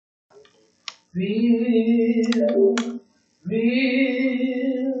real,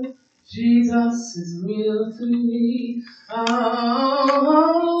 real. Jesus is real to me. Oh,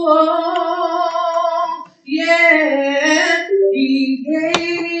 yeah. He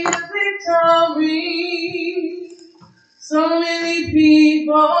gave me the victory. So many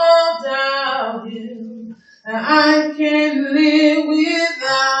people doubt him, and I can't live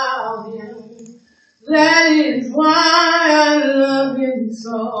without him. That is why I love him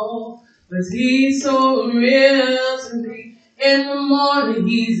so, 'cause he's so real to me. In the morning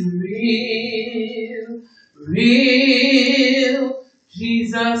he's real, real.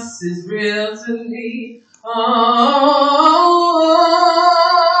 Jesus is real to me. Oh,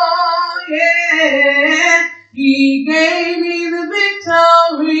 yeah. He gave me the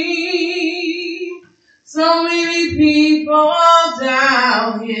victory. So many people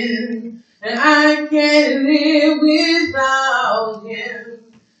doubt him, and I can't live without him.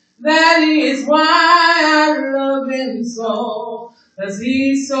 That is why I love him so, 'cause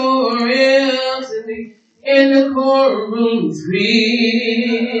he's so real to me. In the courtroom, he's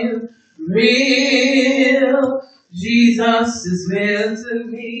real, real. Jesus is real to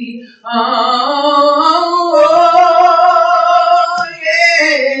me. Oh,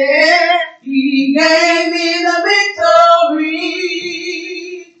 yeah. He gave me the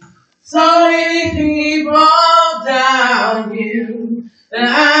victory. So many people doubt him, that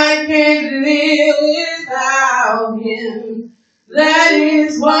I can't live without him. That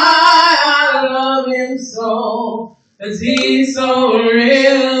is why I love him so, 'cause he's so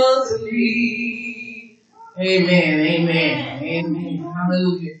real to me. Amen, amen, amen.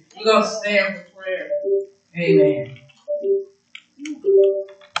 Hallelujah. We're going to stand for prayer. Amen.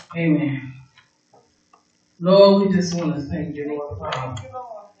 Amen. Lord, we just want to thank you, Lord, Father.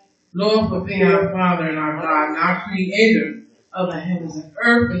 Lord, for being our Father and our God and our Creator of the heavens and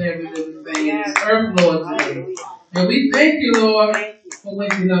earth and every living thing in this earth, Lord, today. And we thank you, Lord, for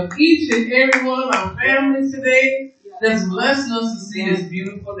waking up each and every one of our families today that's blessing us to see this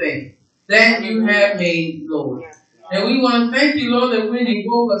beautiful day that you have made, Lord. And we want to thank you, Lord, that when you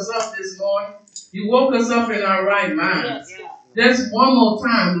woke us up this morning, you woke us up in our right minds. Just one more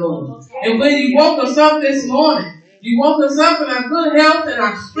time, Lord. And when you woke us up this morning, you woke us up in our good health and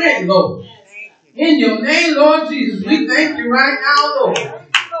our strength, Lord. In your name, Lord Jesus, we thank you right now, Lord.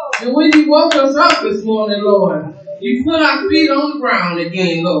 And when you woke us up this morning, Lord, you put our feet on the ground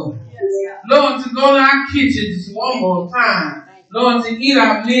again, Lord. Lord, to go to our kitchen just one more time. Lord, to eat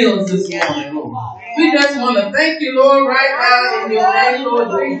our meals this morning, Lord. We just want to thank you, Lord, right now in your name, Lord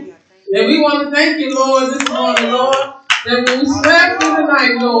Jesus. And we want to thank you, Lord, this morning, Lord, that when we slept through the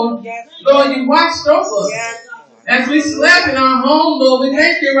night, Lord, Lord, you watched over us. As we slept in our home, Lord, we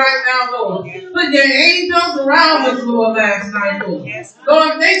thank you right now, Lord. Put your angels around us, Lord, last night, Lord.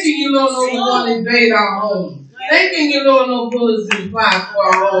 Lord, thanking you, Lord, no one invade our home. Thanking you, Lord, no bullets didn't fly for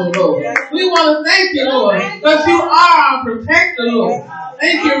our home, Lord. We want to thank you, Lord, because you are our protector, Lord.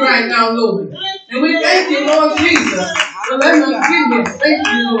 Thank you right now, Lord. And we thank you, Lord Jesus, for letting us give you thank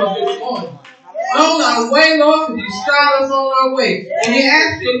you, Lord, this morning. On our way, Lord, because you start us on our way. And we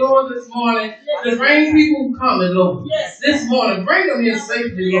ask you, Lord, this morning to bring people coming, Lord. This morning, bring them here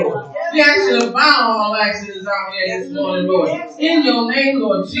safely, Lord. We ask you to bound all accidents out here this morning, Lord. In your name,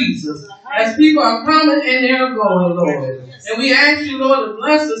 Lord Jesus. As people are coming and they're going, Lord. And we ask you, Lord, to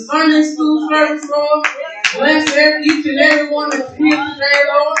bless the Sunday school service, Lord. Bless each and every one that's here today,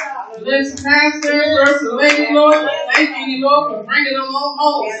 Lord. Bless Pastor and First Lady, Lord. Thank you, Lord, for bringing them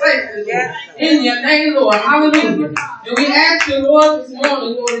home safely, Lord. In your name, Lord. Hallelujah. And we ask you, Lord, this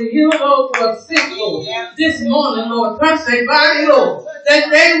morning, Lord, to heal those who are sick, Lord. This morning, Lord, touch their body, Lord, that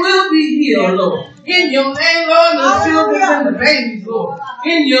they will be healed, Lord. In your name, Lord, the children and the babies, Lord.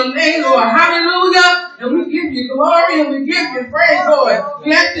 In your name, Lord. Hallelujah. And we give you glory and we give you praise, Lord.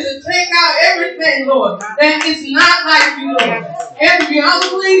 We ask you to take out everything, Lord, that is not like you, Lord. Every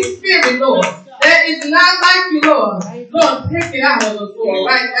unclean spirit, Lord, that is not like you, Lord. Lord, take it out of us, Lord,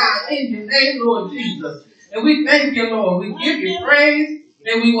 right now in your name, Lord Jesus. And we thank you, Lord. We give you praise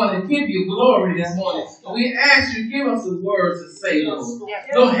and we want to give you glory this morning. And we ask you to give us the words to say, Lord.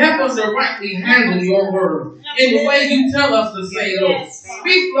 Lord, help us to rightly handle your word in the way you tell us to say, Lord.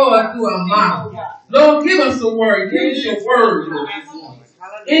 Speak, Lord, through our mouth. Lord, give us the word. Give us your word, Lord, this morning.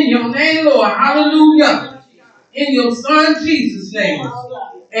 In your name, Lord. Hallelujah. In your Son, Jesus' name.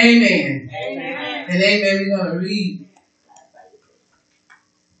 Amen. Amen. And amen. We're going to read.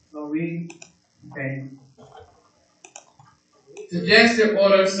 Going to read. Okay. Suggested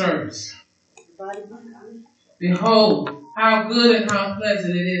order of service. Behold, how good and how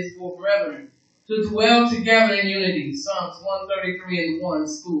pleasant it is for brethren to dwell together in unity. Psalms 133 and 1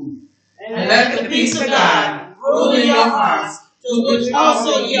 school. And let the peace of God rule in your hearts, to which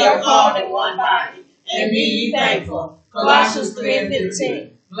also ye are called in one body, and be ye thankful. Colossians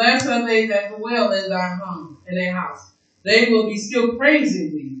 3:15. Blessed are they that dwell in thy home, in a house. They will be still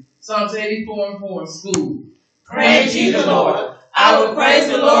praising thee. Psalms 84:4, school. Praise ye the Lord. I will praise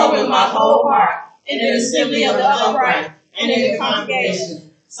the Lord with my whole heart, in the assembly of the upright, and in the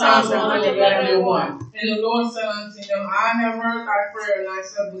congregation. Psalms 111:1. And the Lord said unto him, I have heard thy prayer and thy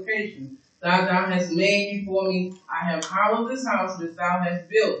supplication that thou hast made before me. I have hallowed this house which thou hast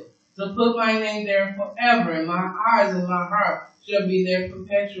built, to put my name there forever, and my eyes and my heart shall be there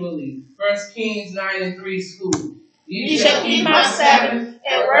perpetually. 1 Kings 9:3, school. Ye shall keep my Sabbath,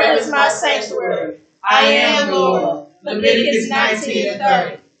 and reverence my sanctuary. I am the Lord. Leviticus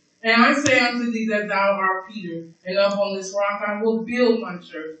 19:30. And I say unto thee that thou art Peter, and upon this rock I will build my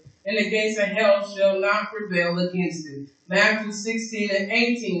church, and the gates of hell shall not prevail against it. Matthew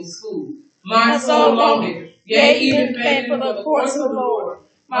 16:18, school. My soul longeth, yea, even faint for the courts of the Lord.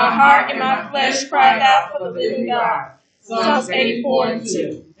 My heart and my flesh cried out for the living God. Psalms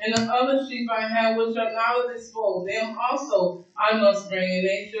 84:2. And the other sheep I have which are not of this fold, them also I must bring, and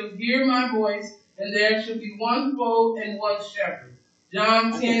they shall hear my voice, and there shall be one fold and one shepherd.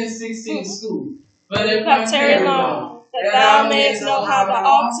 John 10:16, school. But if I tarry long, that thou mayest know how thou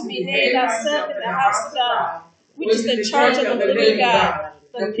ought to behave thyself in the house of God, which is the church of the living God,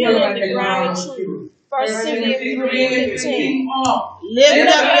 the pillar and the ground of truth. 1 Timothy 3:15. Lift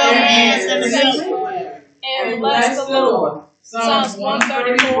up your hands in the sanctuary, and bless the Lord. Psalms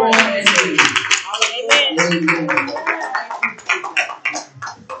 134:8. Amen.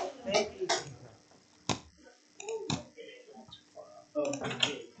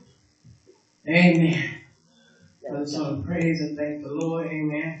 Amen. I just want to praise and thank the Lord.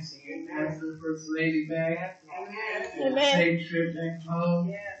 Amen. See you, Pastor, First Lady back. Amen. Safe trip back home.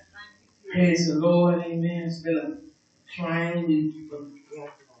 Yes. Praise the Lord. Amen. It's been a trying week, but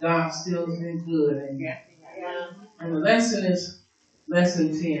God still has been good. Amen. And the lesson is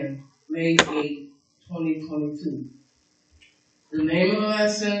Lesson 10, May 8, 2022. The name of the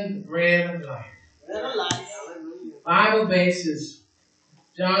lesson, Bread of Life. Bible basis,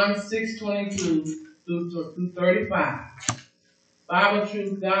 John 6:22 through 35. Bible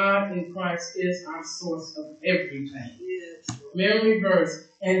truth, God in Christ is our source of everything. Yes. Memory verse,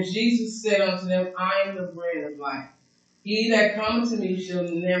 and Jesus said unto them, I am the bread of life. He that cometh to me shall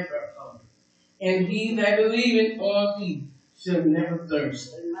never hunger, and he that believeth on me shall never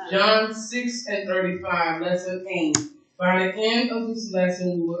thirst. John 6:35, lesson 8. By the end of this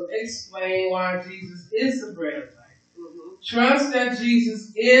lesson, we will explain why Jesus is the bread of life. Trust that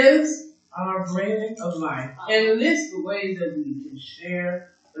Jesus is our bread of life, and list the ways that we can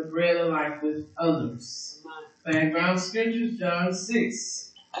share the bread of life with others. Background scriptures, John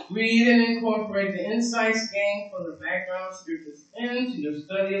 6. Read and incorporate the insights gained from the background scriptures into your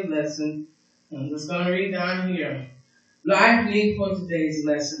study of lesson. I'm just going to read down here. Life need for today's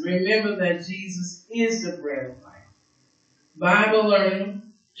lesson. Remember that Jesus is the bread of life. Bible learning.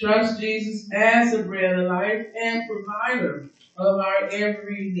 Trust Jesus as the bread of life and provider of our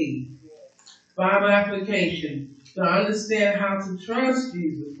every need. Bible application. To understand how to trust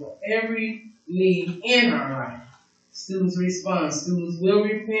Jesus for every need in our life. Students respond. Students will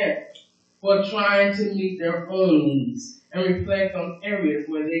repent for trying to meet their own needs and reflect on areas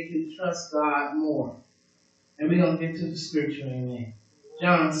where they can trust God more. And we're going to get to the scripture, amen.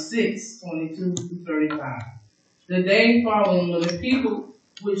 John 6:22-35. The day following, when the people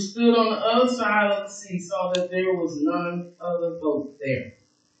which stood on the other side of the sea saw that there was none other boat there,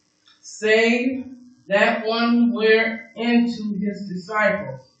 save that one whereinto his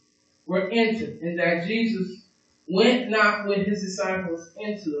disciples were entered, and that Jesus went not with his disciples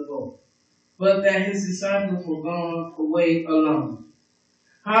into the boat, but that his disciples were gone away alone.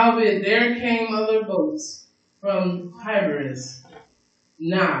 Howbeit there came other boats from Tiberias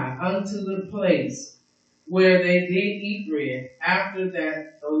nigh unto the place where they did eat bread, after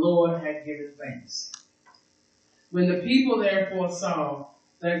that the Lord had given thanks. When the people therefore saw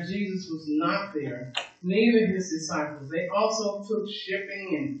that Jesus was not there, neither his disciples, they also took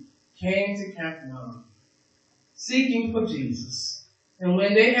shipping and came to Capernaum, seeking for Jesus. And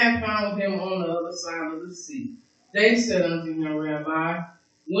when they had found him on the other side of the sea, they said unto him, Rabbi,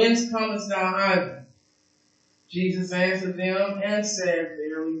 whence comest thou hither? Jesus answered them and said,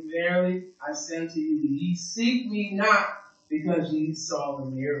 Verily, verily, I say unto you, ye seek me not because ye saw the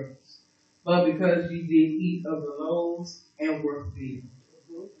miracles, but because ye did eat of the loaves and were filled.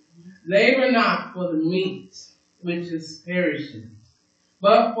 Labor not for the meat which is perishing,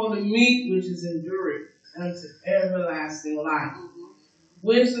 but for the meat which is enduring unto everlasting life,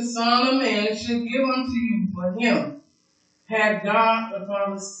 which the Son of Man should give unto you, for him had God the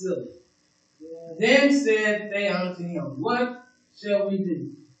Father sealed it. Then said they unto him, what shall we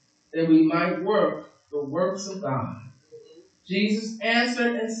do, that we might work the works of God? Jesus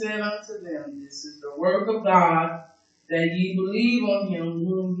answered and said unto them, this is the work of God, that ye believe on him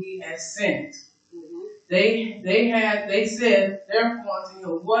whom he has sent. They said therefore unto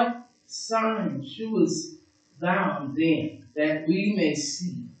him, what sign shewest thou then, that we may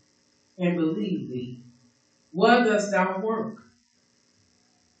see and believe thee? What dost thou work?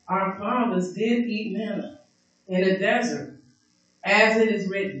 Our fathers did eat manna in the desert, as it is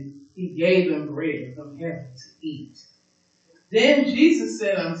written, he gave them bread from heaven to eat. Then Jesus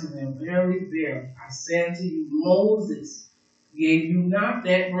said unto them, verily, verily, I say unto you, Moses gave you not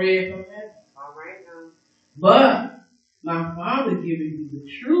that bread from heaven. All right, now. But my Father giveth you the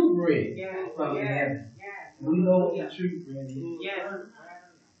true bread from heaven. We know what the true bread is.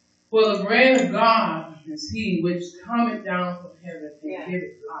 For the bread of God is he which cometh down from heaven and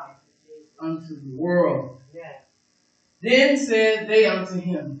giveth life unto the world. Then said they unto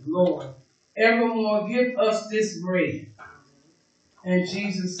him, Lord, evermore give us this bread. And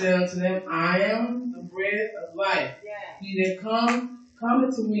Jesus said unto them, I am the bread of life. He that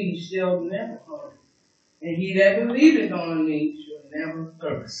cometh to me shall never hunger, and he that believeth on me shall never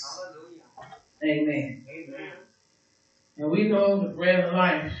thirst. Amen. Amen. And we know the bread of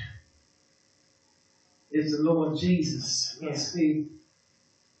life is the Lord Jesus. Yes.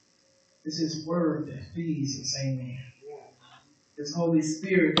 It's his word that feeds us. Amen. His Holy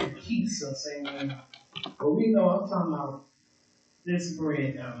Spirit that keeps us. Amen. But we know I'm talking about this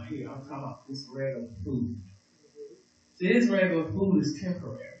bread down here. I'm talking about this regular food. See, this regular food is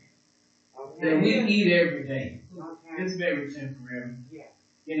temporary. That we eat every day. It's very temporary.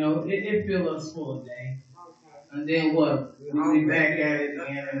 You know, it fills us for a day. And then what? We be back at it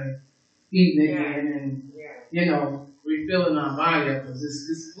again and eating again and, you know, refilling our body up. Because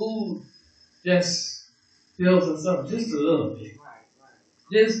this food just fills us up just a little bit.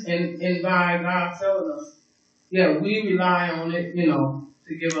 Just and by God telling us, yeah, we rely on it, you know,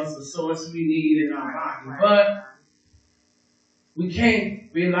 to give us the source we need in our body. But we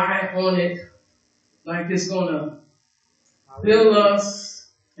can't rely on it like it's going to fill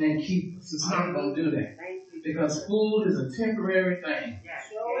us and keep us. It's not going to do that. Because food is a temporary thing.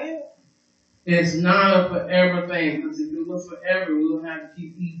 It's not a forever thing. Because if it was forever, we would have to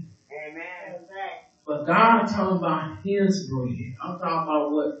keep eating. Amen. But God talking about his bread. I'm talking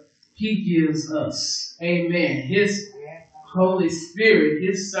about what he gives us. Amen. His Holy Spirit,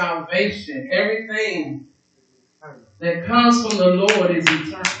 his salvation, everything that comes from the Lord is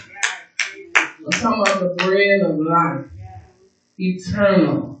eternal. I'm talking about the bread of life.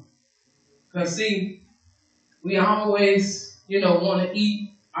 Eternal. Because see, we always, you know, want to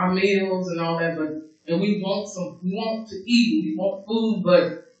eat our meals and all that, and we want to eat, we want food,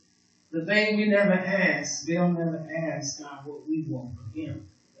 but the thing we never ask, we don't never ask God what we want from him.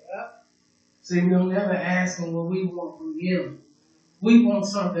 See, we don't never ask him what we want from him. We want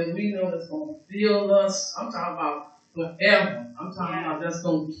something we know that's going to fill us. I'm talking about forever. I'm talking about that's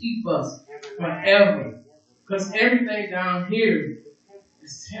going to keep us forever. Because everything down here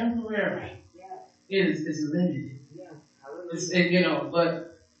is temporary. It's limited. You know,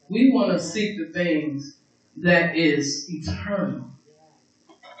 but we want to seek the things that is eternal.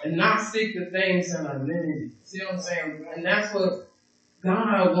 And not seek the things that are limited. See what I'm saying? And that's what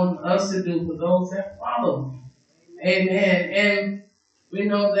God wants us to do for those that follow him. Amen. And we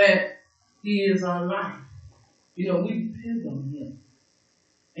know that he is our life. You know, we depend on him.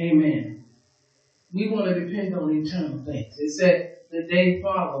 Amen. We want to depend on eternal things. It said the day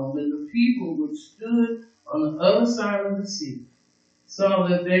followed, and the people which stood on the other side of the sea saw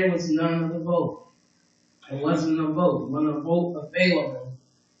that there was none of the boat. There wasn't a boat. Wasn't a boat available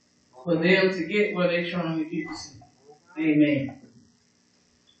for them to get where they're trying to get to. Amen.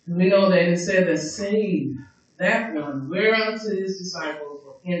 And we know that it said that save that one whereunto his disciples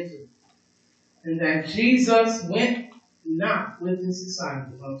were entered, and that Jesus went not with his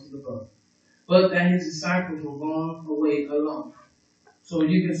disciples unto the boat, but that his disciples were gone away alone. So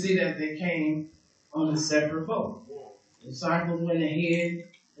you can see that they came on a separate boat. The disciples went ahead,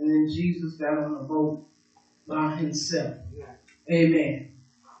 and then Jesus got on a boat by himself. Amen.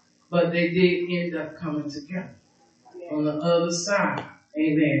 But they did end up coming together on the other side.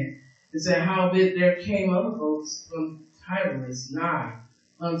 Amen. It said, howbeit there came other boats from Tiberias nigh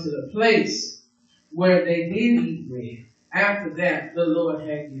unto the place where they did eat bread. After that, the Lord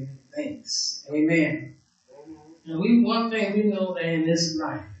had given thanks. Amen. And one thing we know that in this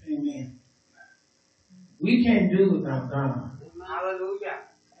life, amen, we can't do without God. Hallelujah.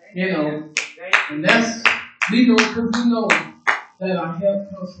 You know, and that's, we know, because we know that our help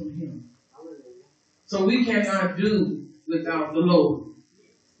comes from Him. So we cannot do without the Lord.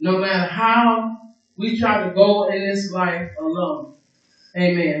 No matter how we try to go in this life alone.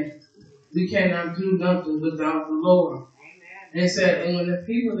 Amen. We cannot do nothing without the Lord. And it said, and when the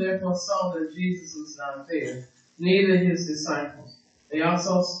people therefore saw that Jesus was not there, neither his disciples, they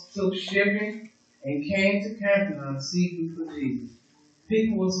also took shipping and came to Capernaum seeking for Jesus.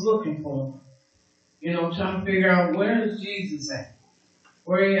 People was looking for him. You know, trying to figure out where is Jesus at?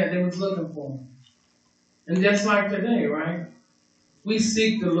 Where he at? They was looking for him. And just like today, right? We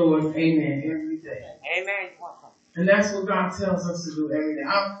seek the Lord, amen, every day. Amen. And that's what God tells us to do every day.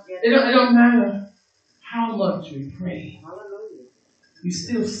 It don't matter how much we pray. We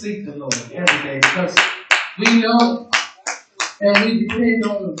still seek the Lord every day because we know and we depend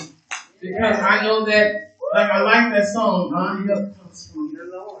on Him. Because I know that, like I like that song, my help comes from the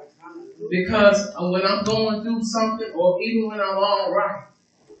Lord. Because when I'm going through something or even when I'm all right,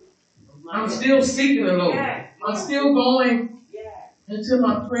 I'm still seeking the Lord. I'm still going into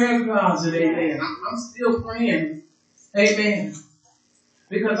my prayer closet, amen. I'm still praying, amen.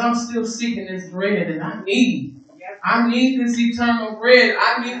 Because I'm still seeking this bread that I need. I need this eternal bread.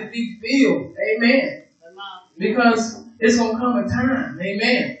 I need to be filled, amen. Because it's going to come a time,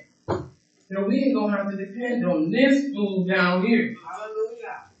 amen, that we ain't going to have to depend on this food down here.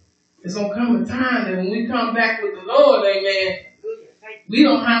 It's going to come a time that when we come back with the Lord, amen, we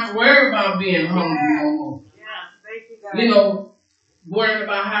don't have to worry about being hungry no more. You know, worrying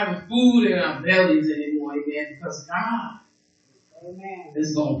about having food in our bellies anymore, amen, because God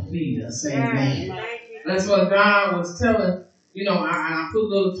is going to feed us, amen. That's what God was telling, you know, I put a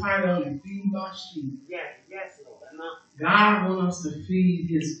little title on it, feed my sheep. God wants us to feed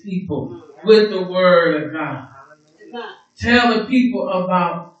His people with the Word of God. Tell the people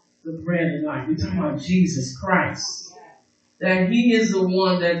about the bread of life. We're talking about Jesus Christ. That He is the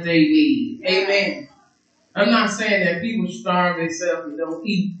one that they need. Amen. I'm not saying that people starve themselves and don't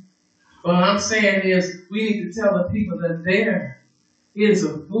eat. But what I'm saying is we need to tell the people that there is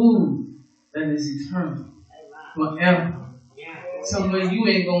a food that is eternal forever. So when you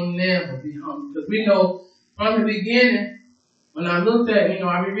ain't going to never be hungry. Because we know from the beginning, when I looked at, you know,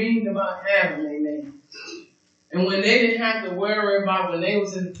 I be reading about Adam, amen. And when they didn't have to worry about when they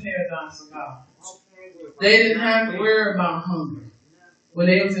was in the paradise of God. They didn't have to worry about hunger. When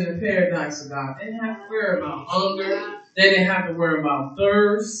they was in the paradise of God. They didn't have to worry about hunger. They didn't have to worry about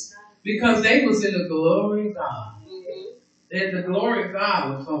thirst. Because they was in the glory of God. The glory of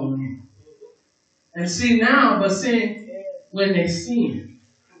God was on them. And see now, but see, when they sin,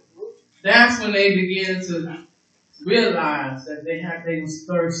 that's when they begin to realize that they was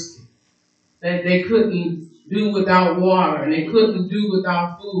thirsty. That they couldn't do without water. And they couldn't do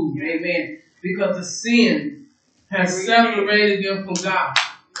without food. Amen. Because the sin has separated them from God.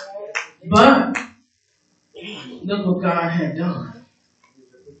 But look what God had done.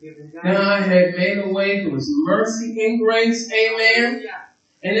 God had made a way through His mercy and grace. Amen.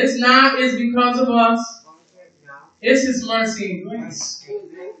 And it's because of us. It's His mercy and grace.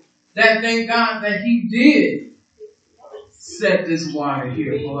 That thank God that He did set this water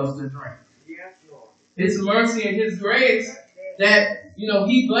here for us to drink. His mercy and His grace that, you know,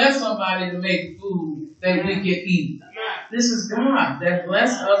 He blessed somebody to make food that we can eat. This is God that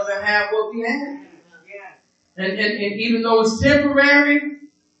blessed us to have what we have. And even though it's temporary,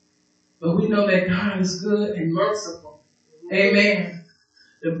 but we know that God is good and merciful. Amen.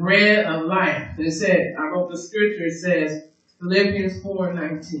 The bread of life. It said, I wrote the scripture, it says, Philippians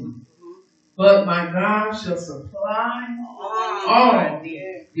 4:19. But my God shall supply all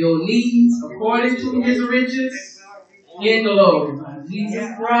your needs according to His riches in glory. By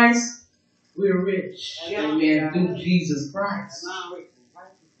Jesus Christ, we're rich. Amen. Through Jesus Christ.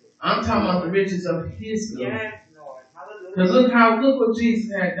 I'm talking about the riches of His glory. Because look what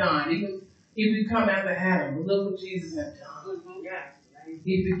Jesus had done. Even if we come after Adam, but look what Jesus had done.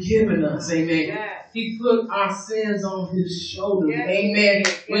 He forgiven us. Amen. He put our sins on His shoulders. Amen.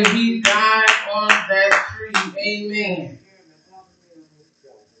 When He died on that tree. Amen.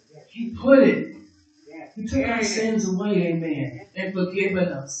 He put it. He took our sins away. Amen. And forgiven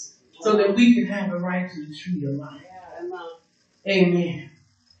us. So that we can have a right to the tree of life. Amen.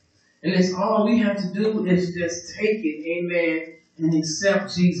 And it's all we have to do is just take it. Amen. And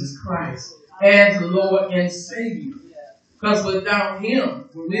accept Jesus Christ as the Lord and Savior. Because without Him,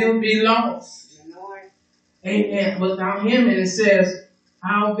 we'll be lost. Amen. Without Him, and it says,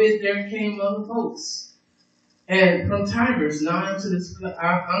 howbeit there came other folks. And from Tigers, not unto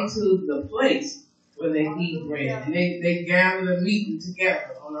the place where they eat bread. And they gather the meeting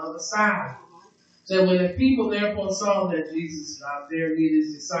together on the other side. So when the people therefore saw that Jesus was not there, neither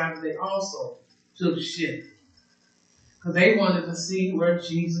his disciples, they also took ship. Because they wanted to see where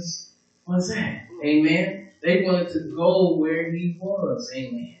Jesus was at. Amen. They wanted to go where he was.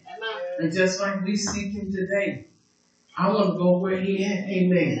 Amen. And just like we seek him today, I want to go where he at.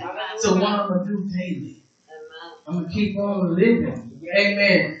 Amen. So what I'm going to do daily, I'm going to keep on living.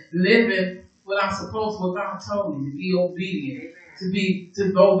 Amen. Living what I'm supposed to, what God told me, to be obedient,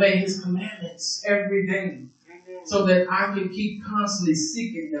 to obey his commandments every day, so that I can keep constantly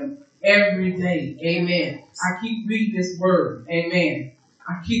seeking them every day. Amen. I keep reading his word. Amen.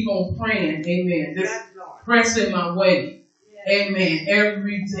 I keep on praying. Amen. Just pressing my way. Amen.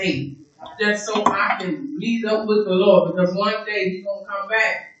 Every day. Just so I can meet up with the Lord. Because one day he's going to come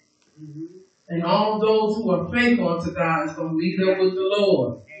back. And all those who are faithful unto God is going to meet up with the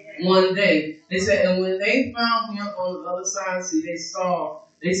Lord one day. They said, and when they found him on the other side, see,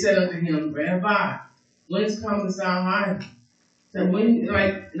 they said unto him, Rabbi, whence comest thou high? So when,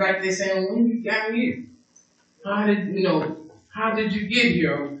 like they saying, when you got here, how did you get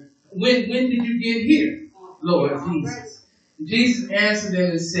here? When did you get here, Lord Jesus? Jesus answered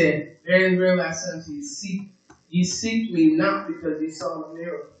them and said, very verily I say unto you, ye seek me not because ye saw the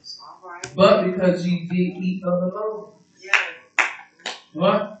miracles, but because ye did eat of the loaves.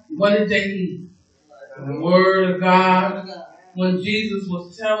 What did they eat? The word of God. When Jesus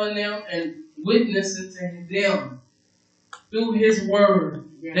was telling them and witnessing to them through his word,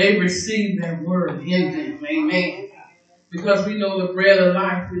 they received that word in them. Amen. Because we know the bread of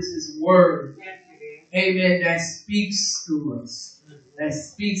life is his word. Amen. That speaks to us. That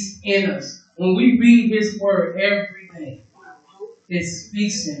speaks in us. When we read his word every day, it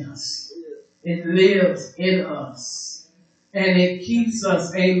speaks in us. It lives in us. And it keeps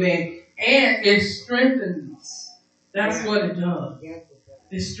us. Amen. And it strengthens us. That's what it does.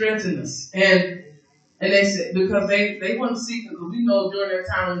 It strengthens us. And they said, because they weren't seeking, because we know during that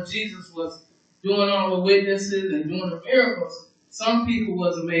time when Jesus was doing all the witnesses and doing the miracles, some people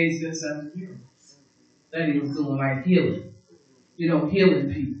was amazed at the miracles that he was doing, like healing.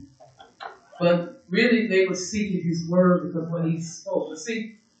 Healing people. But really they were seeking his word because when he spoke. But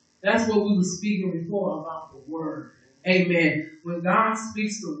see, that's what we were speaking before about the word. Amen. When God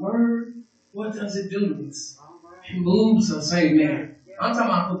speaks the word, what does it do to us? It moves us. Amen. I'm talking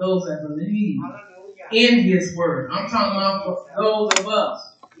about for those that believe in his word. I'm talking about for those of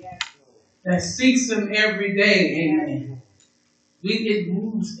us that seeks him every day. Amen. It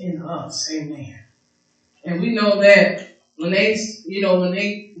moves in us. Amen. And we know that when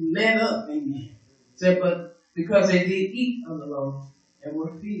they met up, amen, said, but because they did eat of the loaf, they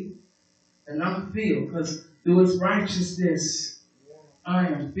were filled. And I'm filled because through his righteousness, I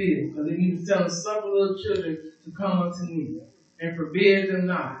am filled. Because he was telling suffer little children to come unto me and forbid them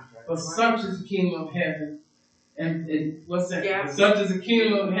not. For such is the kingdom of heaven. And what's that? Yeah. Such is the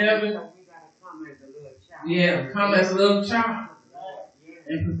kingdom of heaven. Yeah, come as a little child.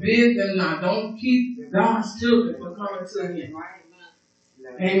 And forbid them not. Don't keep God's children from coming to him.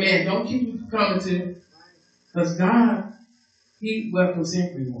 Amen. Don't keep them from coming to him. Because God, he welcomes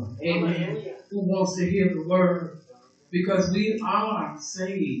everyone. Amen. Who wants to hear the word. Because we are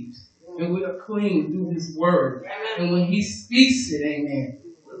saved. And we are clean through his word. And when he speaks it, amen,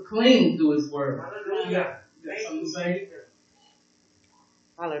 we're clean through his word. Yeah. That's something to say.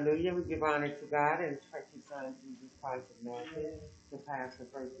 Hallelujah. We give honor to God and trust his son, Jesus Christ of Nazareth, to pastor,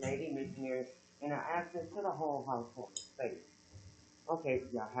 first lady, missionary, and our access to the whole household of faith. Okay,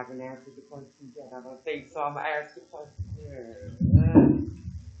 y'all haven't answered the question yet. I don't think so. I'm going to ask the question.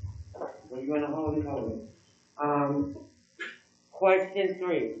 So you're going to hold it. Question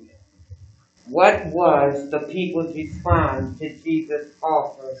 3. What was the people's response to Jesus'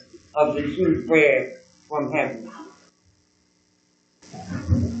 offer of the true bread from heaven?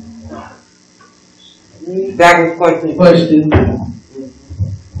 That was question.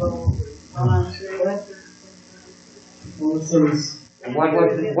 What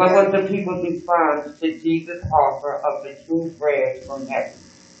was the people's response to Jesus' offer of the true bread from heaven?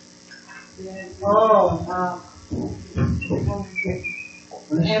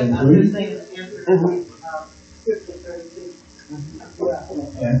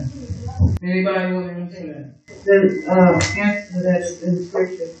 Anybody want to answer that? The answer to that is in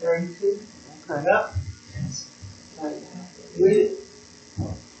Scripture 32. Okay. Yep. Read it.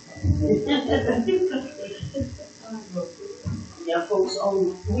 Yeah, folks,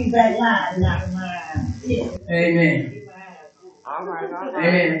 we back live, not live. Yeah. Amen. All right.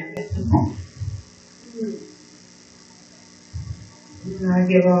 Amen. I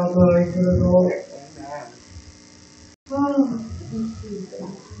give all glory to the Lord. Oh,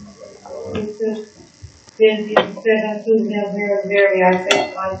 then Jesus said unto them, very, very, I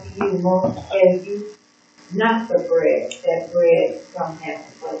say unto you, most tell you, not the bread, that bread from heaven,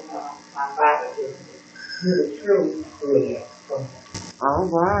 but my Father gives you the true bread from heaven. All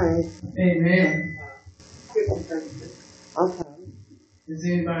right. Amen. Okay. Does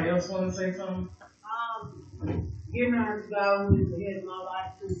anybody else want to say something? Giving honor to God who is the head of my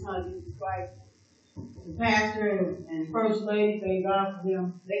life, through His Son Jesus Christ. The pastor and first lady, thank God for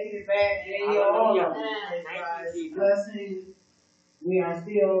them making it back. And all of them, praise God. Blessing. We are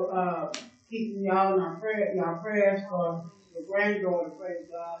still keeping y'all in our prayers for your granddaughter, praise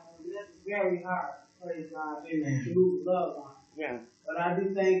God. That's very hard, praise God. Amen. To lose a loved one. Yeah. But I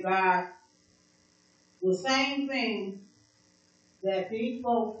do thank God. The same thing that these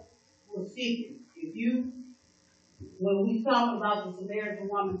folks were seeking. When we talked about the Samaritan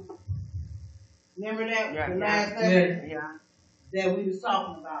woman, remember that? Yeah, the last lesson yeah. that we was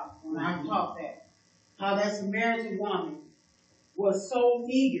talking about when I taught that. How that Samaritan woman was so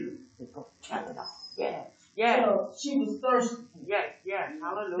eager. Yes. Yes. So she was thirsty. Yes. Yes.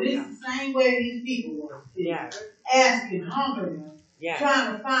 Hallelujah. This is the same way these people were. Yeah. Asking, hungry,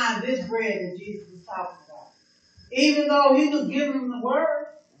 trying to find this bread that Jesus was talking about. Even though he was giving them the word.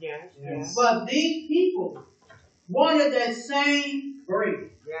 Yes. Yes. But these people wanted that same bread.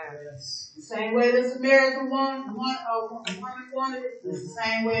 Yes. The same way the Samaritan woman wanted it, it's the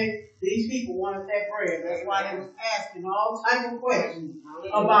same way these people wanted that bread. That's why they was asking all type of questions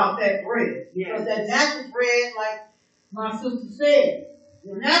about that bread. Because that natural bread, like my sister said,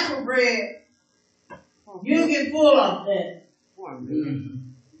 the natural bread, you get full of that. For a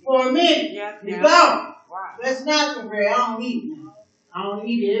minute. You go. Wow. That's natural bread. I don't eat it. I don't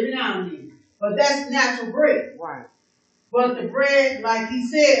eat it every now and then. But that's natural bread. Right. But the bread, like he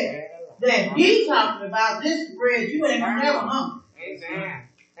said, that he talking about, this bread, you ain't gonna never hungry. Amen.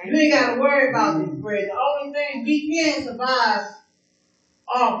 You ain't gotta worry about this bread. The only thing we can survive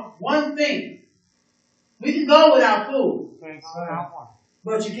off one thing. We can go without food.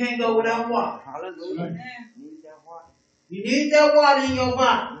 But you can't go without water. Hallelujah. You need that water in your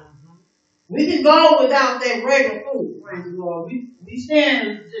body. We can go without that regular food. Praise the Lord. We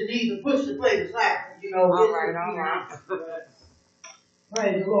stand to need to push the plate aside. All right.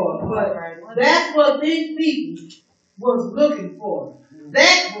 Praise the Lord. But that's what these people was looking for.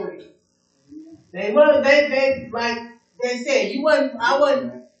 That bread. They like they said, I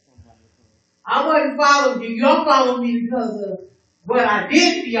wasn't following you. You don't follow me because of what I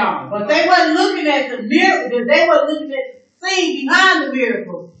did for y'all. But they wasn't looking at the miracle. They wasn't looking at the scene behind the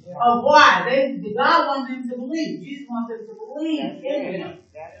miracle of why. God wanted them to believe. Jesus wanted them to believe in Him.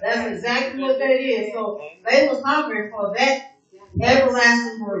 That's exactly what that is. So they was hungry for that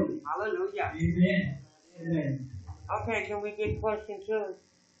everlasting bread. Hallelujah. Amen. Amen. Okay, can we get question 2?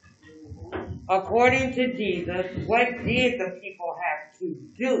 According to Jesus, what did the people have to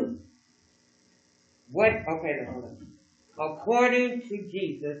do? According to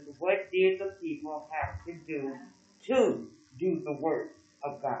Jesus, what did the people have to do the work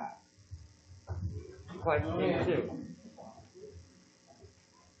of God? Question 2.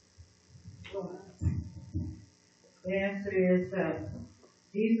 The answer is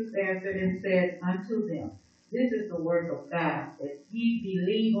Jesus answered and said unto them, this is the work of God, that ye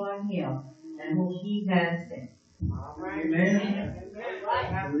believe on Him and whom He has sent. All right. Amen.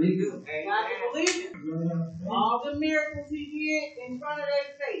 All the miracles He did in front of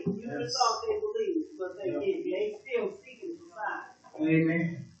their face, you would have thought they believed, but they didn't. They still seeking for signs.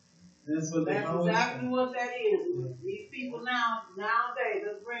 Amen. That's exactly what that is. These people nowadays,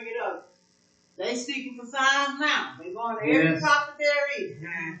 let's bring it up. They seeking for signs now. They're going to every prophet there is.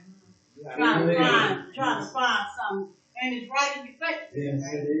 Trying to find something. And it's right in your face.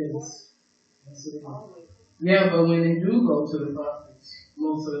 Yes, it is. Yes, it is. Yeah, but when they do go to the prophets,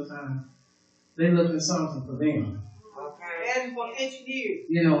 most of the time, they look for something for them. Okay. For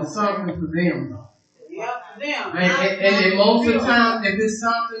engineers. Something for them, though. Yep, for them. And then most of the time,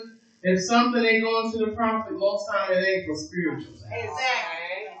 if something ain't going to the prophet, most time it ain't for spiritual things. Exactly.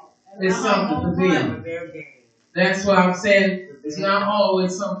 It's something for them. That's why I'm saying it's not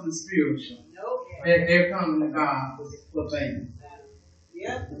always something spiritual. Nope. That they're coming to God for things.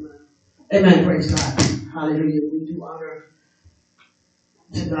 Yep. Amen. Praise God. Hallelujah. We do honor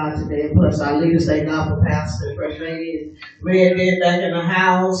to God today. And plus, our leaders, thank God for Pastor, First Lady, and Red back in the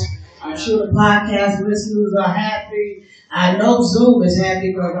house. I'm sure the podcast listeners are happy. I know Zoom is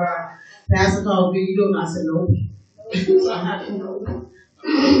happy because our pastor called me, you doing? I said, nope.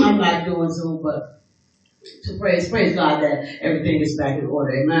 I'm not doing Zoom, but to praise God that everything is back in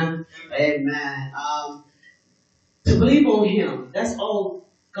order. Amen. Amen. To believe on him. That's all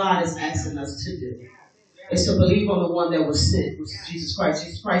God is asking us to do. Is to believe on the one that was sent, which is Jesus Christ.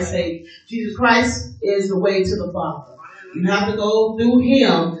 Jesus Christ said, Jesus Christ is the way to the Father. You have to go through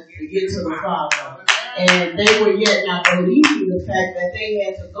him to get to the Father. And they were yet not believing the fact that they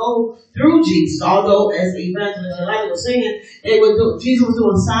had to go through Jesus. Although, as Evangelist Yolanda was saying, Jesus was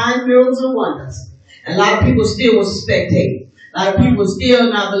doing signs, miracles, and wonders. And a lot of people still was spectating. A lot of people still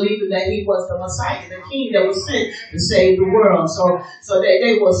not believing that he was the Messiah, the King that was sent to save the world. So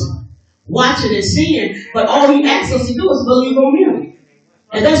they was watching and seeing, but all he asked us to do is believe on him.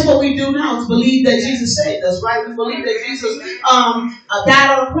 And that's what we do now, is believe that Jesus saved us, right? We believe that Jesus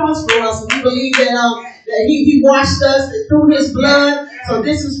died on the cross for us. And we believe that he washed us through his blood. So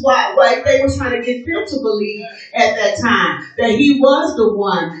this is why they were trying to get them to believe at that time that he was the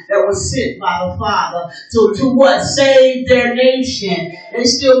one that was sent by the Father to what? Save their nation. They're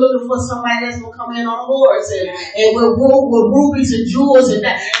still looking for somebody that's going to come in on a horse and with rubies and jewels and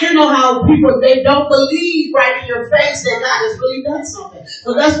that. You know how people, they don't believe right in your face that God has really done something.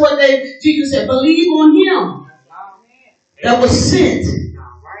 So that's what Jesus said, believe on him that was sent.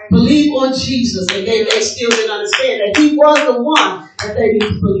 Believe on Jesus. And they still didn't understand that he was the one that they need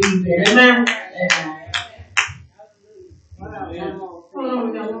to believe in. Amen?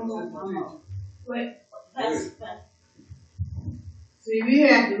 See, we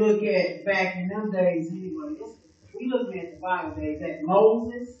have to look at back in them days anyway. We looking at the Bible days, that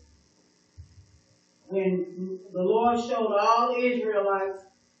Moses, when the Lord showed all the Israelites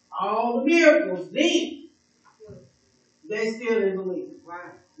all the miracles, then they still didn't believe.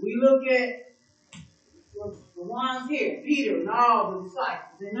 Right. We look at the ones here, Peter and all the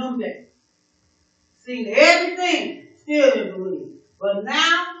disciples in them days. Seen everything, still didn't believe. But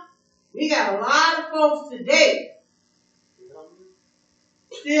now, we got a lot of folks today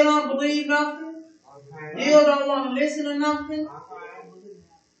still don't believe nothing. Still don't want to listen to nothing.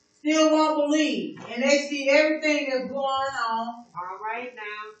 Still won't believe. And they see everything that's going on. All right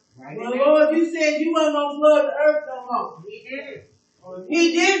now. Right well, Lord, you said you weren't going to flood the earth no more. He did.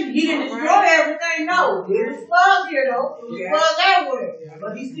 He didn't. He didn't destroy everything. No. It was floods here, though. It was floods everywhere.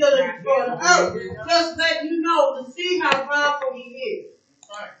 But he still didn't destroy the earth. Just let you know to see how powerful he is.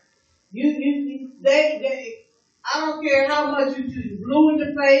 I don't care how much you blue in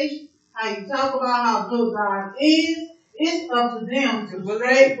the face, how you talk about how good God is. It's up to them to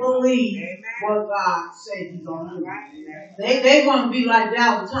straight believe what God said he's going to do. They want to be like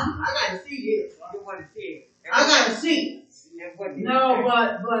that all the time. I got to see this. You want to see it. I got to see it. No,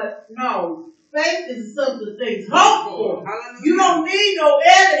 but no. Faith is something things hope for. You don't need no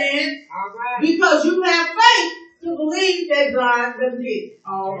evidence because you have faith to believe that God does it.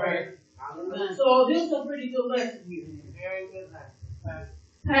 All right. So this is a pretty good lesson here. Very good lesson.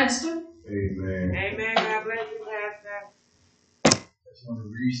 Pastor? Amen. Amen. God bless you, Pastor. I just want to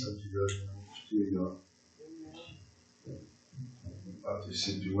read something to you about this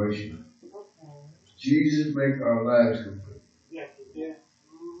situation. Jesus make our lives complete. Yes, yes.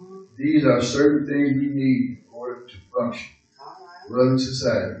 These are certain things we need in order to function. Run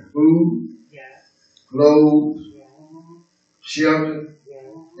society. Food, clothes, shelter,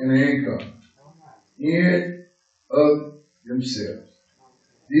 and income. In of themselves.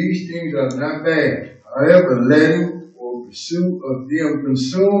 These things are not bad. However, letting or pursuit of them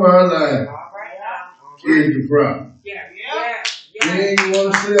consume our life is the problem. Then you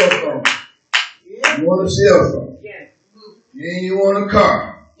want a cell phone. You want a cell phone. Then you want a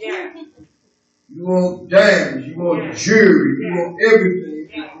car. You want diamonds. You want jewelry. You want everything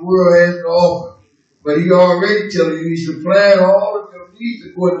that the world has to offer. But he already telling you he's supplying all of your needs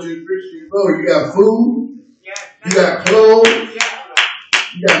according to his riches and glory. You got food. You got clothes.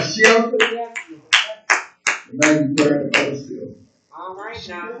 You got shelter. And now you turn to other stuff. All right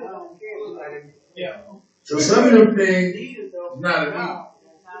now. Yeah. So some of them things is not a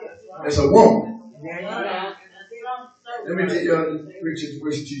need. It's a want. Let me tell y'all the preacher's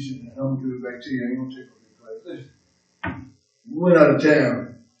voice teaching, and I'm going to give it back to you. I ain't going to take over the class. Listen. We went out of town.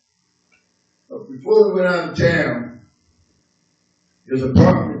 But before we went out of town, there's an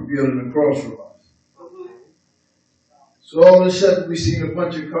apartment building across from us. So all of a sudden we seen a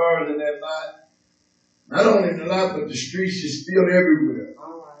bunch of cars in that lot. Not only in the lot, but the streets is still everywhere.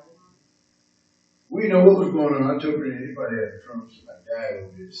 We know what was going on. I told her that anybody had a Trump, somebody died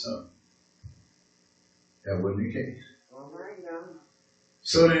over there or something. That wasn't the case.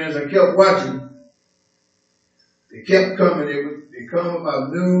 So then as I kept watching, they kept coming. They come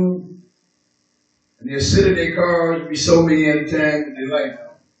about noon, and they'll sit in their cars, be so many at a time that they like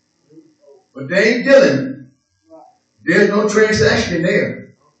them. But they ain't dealing. There's no transaction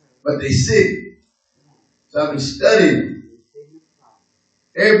there, but they sit. So I've been studying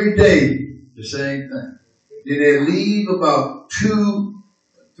every day the same thing. Then they leave about 2,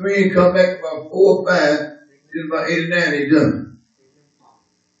 3 and come back about 4 or 5. Then about 8 or 9 they done.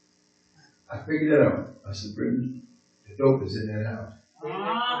 I figured that out. I said, Brittany, the dope is in that house.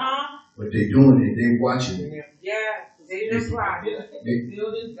 But they doing it. They watching it. Yeah, they just right. Let me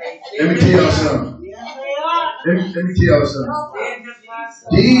tell y'all something. Let me tell y'all something.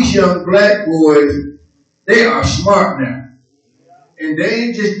 These young black boys, they are smart now. And they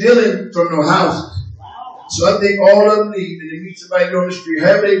ain't just dealing from no houses. So I think all of them leave and they meet somebody on the street.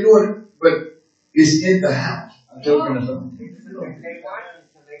 However they doing it, but it's in the house. I'm talking about something.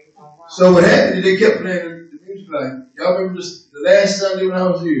 So what happened is they kept playing the music like, y'all remember the last Sunday when I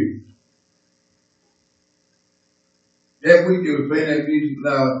was here? That week they were playing that music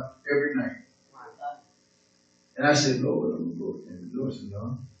loud every night. And I said, Lord, I'm going. And the Lord said,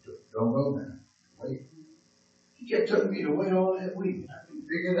 no, don't go now. Wait. He kept telling me to wait all that week. I couldn't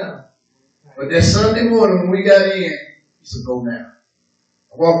figure it out. But that Sunday morning when we got in, he said, go now.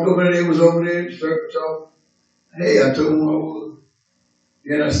 I walked over there, they was over there, circle talk. Hey, I told him I was.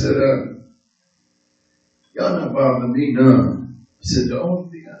 Then I said, y'all not bothering me none. I said, the only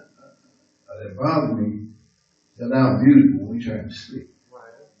thing that bothered me is that I'm beautiful when we trying to sleep.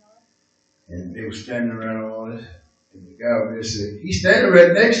 And they were standing around all this. And the guy over there said, he's standing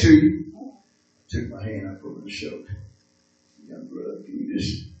right next to you. I took my hand, I put it on the shoulder. Young brother, can you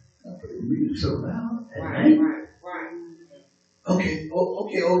just not put the music so loud at night? Right. Okay,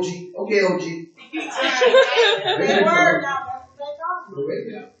 okay, OG. Okay, OG.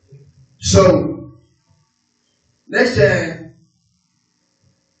 So, next time,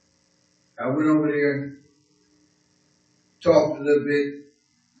 I went over there, talked a little bit,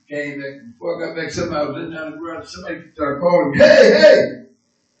 came back. Before I got back, somebody was in down the garage. Somebody started calling me, hey!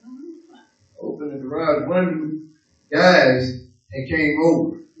 Opened the garage. One of the guys that came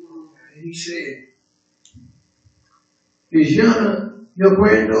over, and he said, is Yana your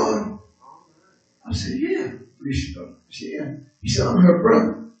granddaughter? I said, yeah. He said, yeah. He said, I'm her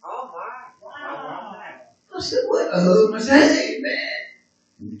brother. I said, what? I hugged him. I said, hey, man.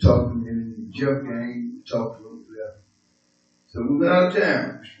 And we talked to him in the Jeff gang. We talked to him. So we went out of town.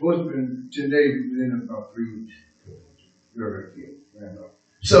 It was supposed to have been 10 days. We were in about 3 weeks.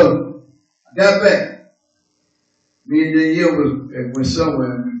 So I got back. Me and Danielle went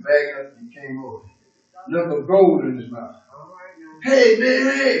somewhere and we bagged up and came over. Nothing but gold in his mouth. Hey, man,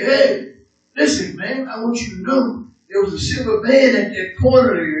 hey. Listen, man, I want you to know there was a silver man at that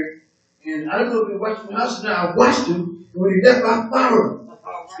corner there. And I don't know if you watched the house now. I watched him. And when he left, I followed him.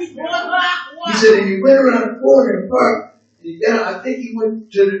 He said, and he went around the corner in the park. I think he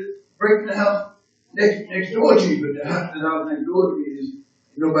went to breaking the house next door to you, but the house next door to me is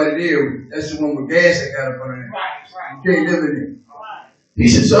nobody there. That's the one with gas that got up under there. Right. You can't live in there. He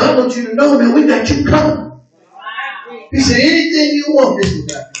said, so I want you to know, man, we got you covered. He said, anything you want, this is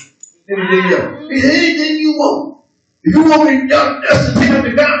what anything else. He said, anything you want. If you want me to just pick up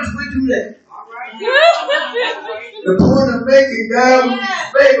the guns, we do that. The point of making God with his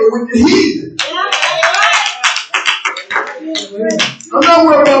favor with the heathen. I'm not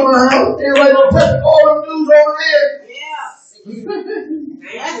worried about my house. Everybody gonna touch all them dudes over there. Yeah.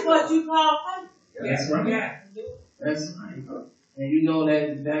 That's what you call fun. That's right. That's right. And you know that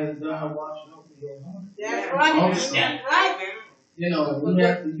is God watching over your home. That's right. Also, That's right. you know, we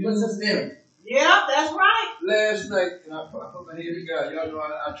have to use them. Yeah, that's right. Last night, and I put my head to God. Y'all know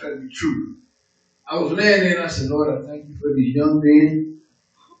I try to be true. I was laying there and I said, Lord, I thank you for these young men.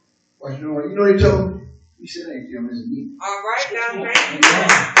 Watching over. You know what he told me? He said, thank you, it's me. All right, now, thank you.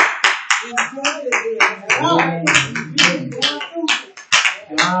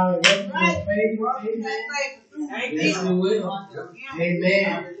 God, yes, He will.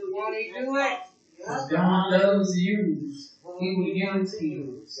 Amen. God loves you. He will use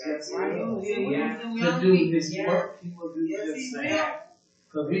healers. That's right. To do His work, He will do this thing.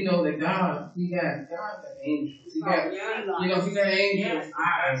 Because we know that God got angels. He got angels'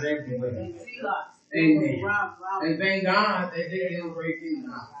 eyes everywhere. Amen. And thank God that they didn't break in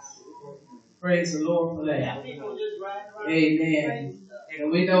the house. Praise the Lord for that. Amen. And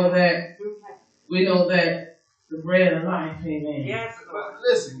we know that the bread of life. Amen. Yes, but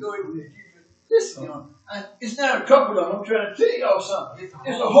listen, go ahead. Listen, it's not a couple of them. I'm trying to tell y'all something.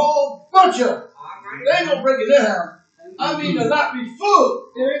 It's a whole bunch of them. They ain't gonna break it down. I mean, the lot be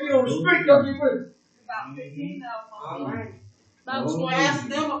full. They ain't on the street, don't be with it. About 15 of them. all right. That's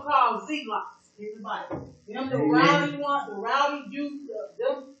them are called zealots in the Bible. Them the rowdy ones, the rowdy Jews,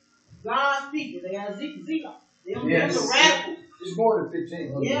 them God's people. They are zealots. Them the radicals. It's more than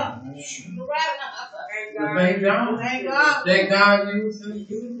 15. Yeah. The radicals. Thank God. Thank God. That God used us to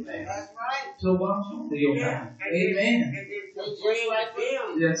do that. That's right. To watch over your God. Amen.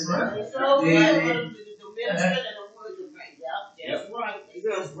 That's right. So, Amen. That's right. It's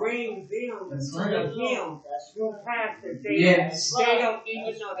going to bring them That's to right. Him through pastor. They Yes. They don't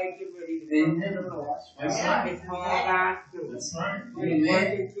even know they get ready to come to the Lord. That's right. It's all God do. That's right. He's Amen.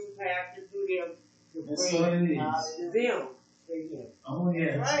 working through pastor, through them, to That's bring what it is. them to Him. Oh,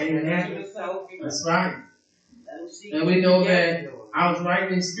 yes. Right. And Amen. that's so That's right. And we know that I was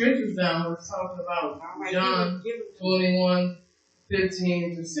writing scriptures down. I was talking about John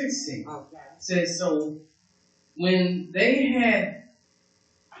 21:15-16. Okay. Says, so when they had,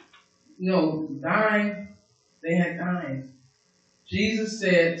 dined, Jesus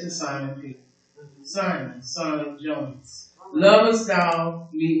said to Simon Peter, Simon, son of Jonas, lovest thou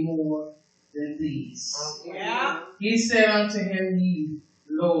me more than these? Yeah. He said unto him, Yea,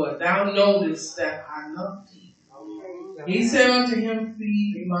 Lord, thou knowest that I love thee. He said unto him,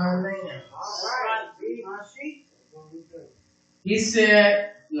 Feed my lambs. He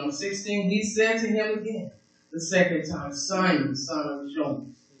said, 16, he said to him again, the second time, Simon, son of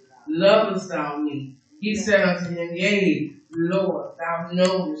Jonas, lovest thou me? He said unto him, Yea, Lord, thou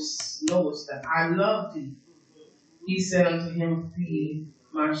knowest that I love thee. He said unto him, Feed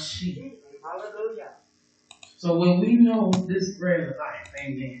my sheep. Hallelujah. So when we know this bread of life,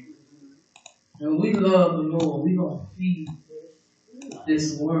 amen, and we love the Lord, we're going to feed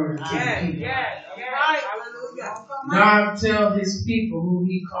this word to the people. Yes. Hallelujah. God tells his people who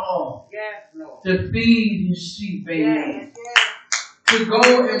he called Yes, Lord. to feed his sheep, amen. Yes. To go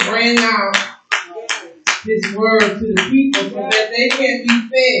and bring out his word to the people so that they can be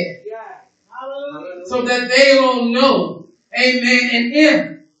fed. Yes. So that they will know, amen, and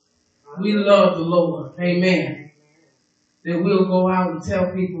if we love the Lord, amen, that we'll go out and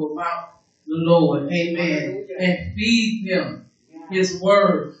tell people about the Lord, amen, and feed them his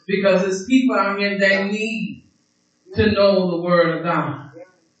word, because there's people out here that need to know the word of God.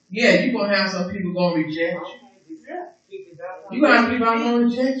 Yeah, you're going to have some people going to reject you. You're going to have people out there going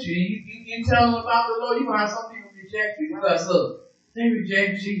to reject you. You tell them about the Lord, you're going to have some people reject you because, look, they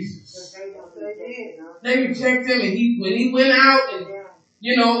reject Jesus. They reject him, and when he went out and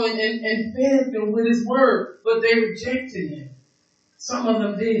and fed them with his word, but they rejected him. Some of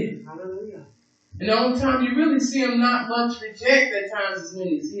them did. Hallelujah. And the only time you really see him not much reject at times is when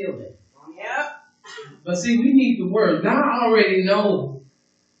he's healing. Yep. But see, we need the word. God already knows,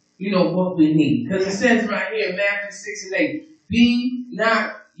 what we need. Because it says right here in Matthew 6:8, be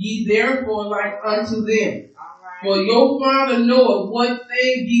not ye therefore like unto them. For your Father knoweth what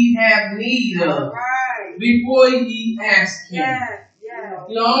thing ye have need of before ye ask him.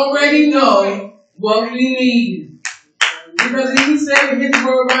 You already know what we need. Because if he said in his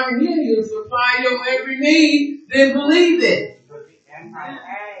word right here, he'll supply your every need, then believe it.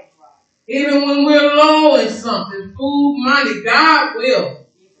 Even when we're low in something, food, money, God will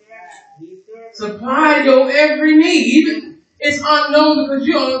supply your every need. Even it's unknown because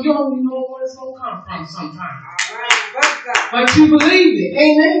you don't even know where it's going to come from sometimes. But you believe it.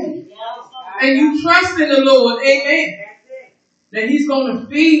 Amen. And you trust in the Lord. Amen. That he's going to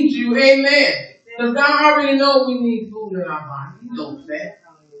feed you. Amen. Because God already knows we need food in our body. He knows that.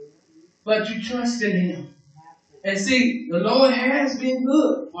 But you trust in him. And see, the Lord has been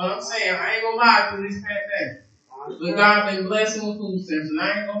good. What I'm saying, I ain't going to lie to this pandemic. But God been blessing with food stamps, and I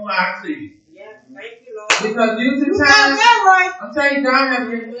ain't going to lie to you. Because due to times, I'm telling you, God has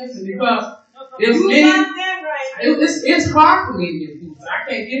been blessing. Because it's hard for me to get food stamps. I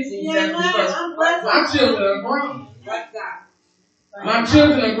can't get food stamps because my children are grown. My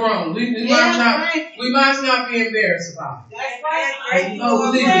children are grown. We might not be embarrassed about it. That's right. No,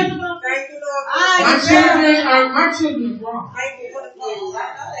 believe me. My children are grown.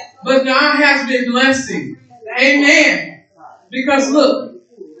 But God has been blessing. Amen. Because look,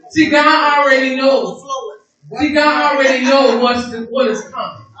 see, God already knows. See, God already knows what is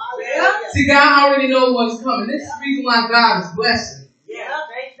coming. See, God already knows what's coming. This is the reason why God is blessing.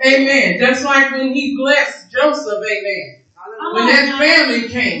 Amen. Just like when he blessed Joseph, amen. When that family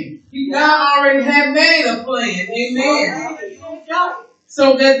came, God already had made a plan. Amen.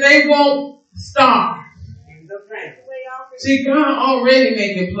 So that they won't starve. See, God already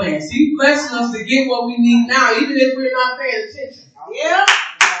making plans. He's blessing us to get what we need now, even if we're not paying attention.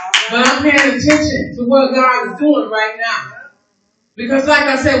 But I'm paying attention to what God is doing right now. Because like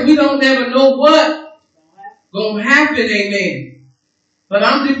I said, we don't never know what's going to happen. Amen. But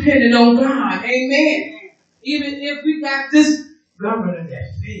I'm depending on God. Amen. Even if we got this governor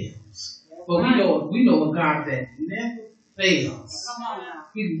that fails. But we know a God that never fails.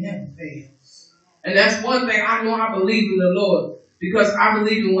 He never fails. And that's one thing I know I believe in the Lord, because I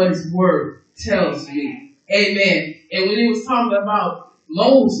believe in what his word tells me. Amen. And when he was talking about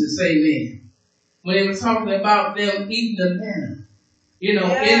Moses, amen, when he was talking about them eating the manna, in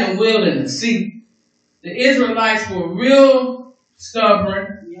the wilderness. See, the Israelites were real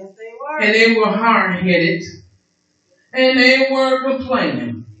stubborn. Yes, they were. And they were hard-headed. And they were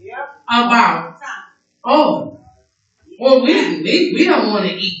complaining about, we don't want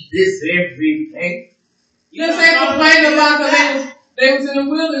to eat this every day. Because they complained about that they was in the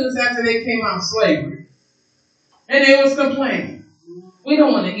wilderness after they came out of slavery. And they was complaining. We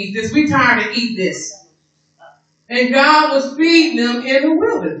don't want to eat this. We tired of eating this. And God was feeding them in the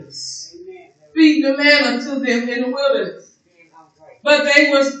wilderness. Feeding the manna to them in the wilderness. But they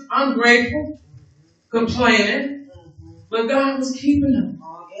was ungrateful, complaining. But God was keeping them.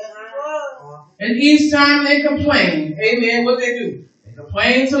 And each time they complained, amen, what they do? They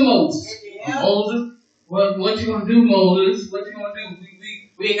complained to Moses. Moses, what you gonna do, Moses? What you gonna do?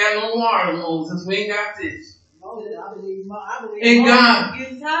 We ain't got no water, Moses. We ain't got this.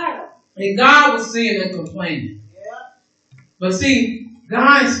 And God was seeing them complaining. But see,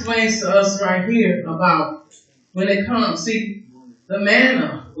 God explains to us right here about when it comes. See, the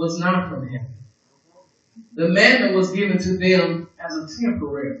manna was not from heaven. The manna was given to them as a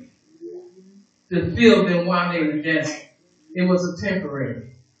temporary, to fill them while they were in the desert. It was a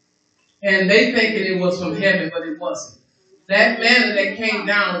temporary. And they thinking it was from heaven, but it wasn't. That manna that came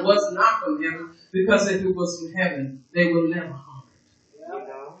down was not from heaven, because if it was from heaven, they would never hunger.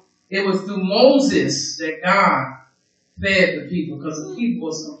 It was through Moses that God fed the people, because the people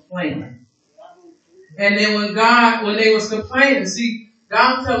was complaining. And then when they was complaining, see,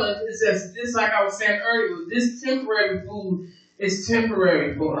 God telling us, it says, just like I was saying earlier, this temporary food is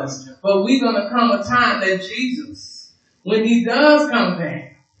temporary for us. But we're going to come a time that Jesus, when he does come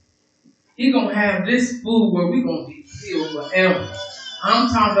back, he's going to have this food where we're going to be filled forever. I'm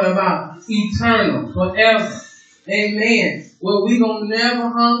talking about eternal, forever. Amen. Well, we're going to never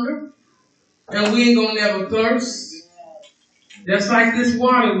hunger, and we ain't going to never thirst. Just like this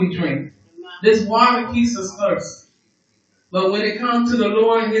water we drink. This water keeps us thirsty. But when it comes to the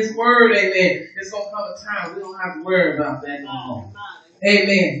Lord and his word, amen, it's going to come a time we don't have to worry about that no more.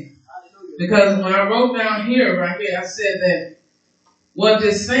 Amen. Because when I wrote down here, right here, I said that what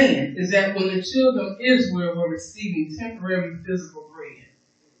this saying is that when the children of Israel were receiving temporary physical bread,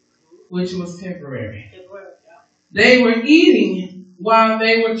 which was temporary, they were eating while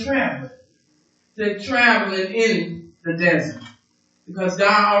they were traveling. They're traveling in the desert. Because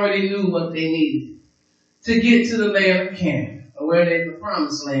God already knew what they needed to get to the land of Canaan, or where they the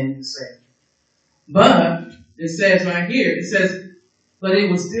promised land, you say. But it says right here, it says, but it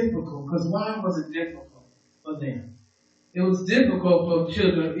was difficult. Because why was it difficult for them? It was difficult for the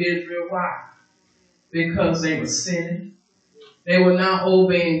children of Israel. Why? Because they were sinning. They were not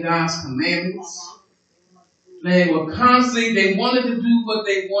obeying God's commandments. They were constantly, they wanted to do what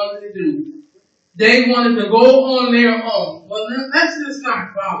they wanted to do. They wanted to go on their own. Well, let's just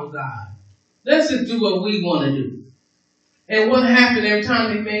not follow God. Let's just do what we want to do. And what happened every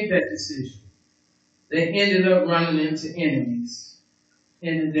time they made that decision? They ended up running into enemies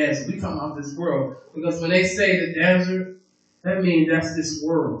in the desert. We talking about this world. Because when they say the desert, that means that's this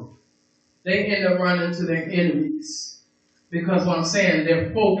world. They end up running into their enemies. Because what I'm saying,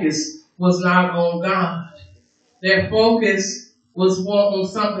 their focus was not on God. Their focus was on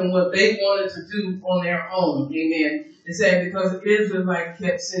something what they wanted to do on their own. Amen. It said because Israelites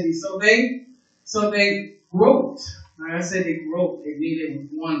kept sinning. So they groped. Like I said, they groped. They needed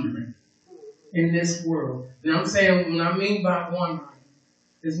wandering in this world. And I'm saying, what I mean by wandering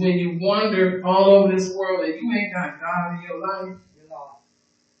is when you wander all over this world and you ain't got God in your life,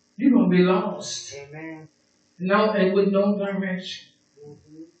 you're going to be lost. Amen. No, and with no direction.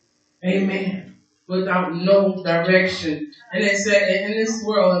 Amen. Without no direction. And they said, in this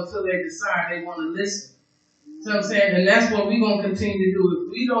world, until they decide they want to listen. So I'm saying, and that's what we're going to continue to do.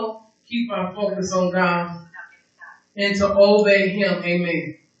 If we don't keep our focus on God and to obey him,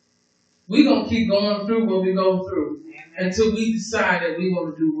 amen, we're going to keep going through what we go through until we decide that we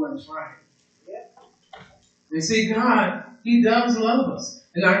want to do what's right. And see, God, he does love us.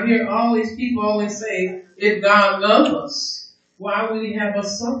 And I hear all these people always say, if God loves us, why would he have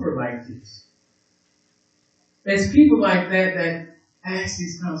us suffer like this? There's people like that ask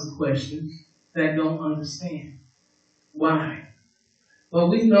these kinds of questions that don't understand. Why? But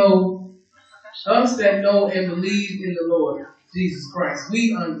we know, us that know and believe in the Lord Jesus Christ,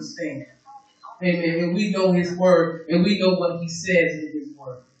 we understand. Amen. And we know his word, and we know what he says in his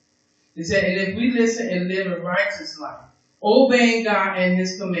word. He said, and if we listen and live a righteous life, obeying God and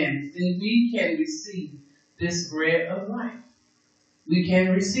His commandments, then we can receive this bread of life. We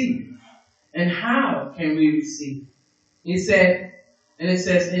can receive it. And how can we receive it? He said, and it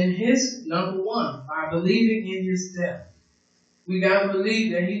says, in His, number one, by believing in His death. We got to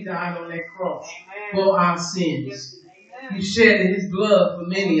believe that He died on that cross for our sins. He shed His blood for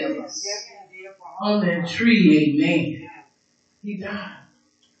many of us. On that tree, amen. He died.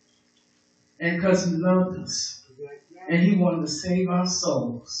 And because He loved us. And He wanted to save our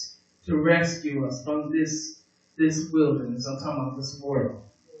souls. To rescue us from this wilderness. I'm talking about this world.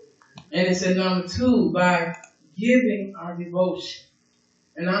 And it said number two, by giving our devotion.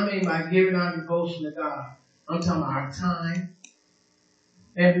 And I mean by giving our devotion to God. I'm talking about our time.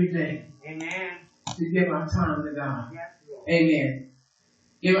 Every day. Amen. To give our time to God. Amen.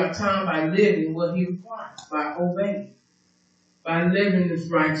 Give our time by living what He requires. By obeying. By living this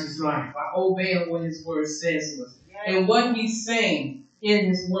righteous life. By obeying what His word says to us. And what He's saying in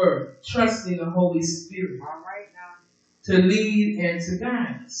His word. Trusting the Holy Spirit. All right now. To lead and to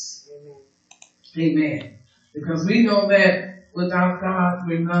guide us. Amen. Because we know that without God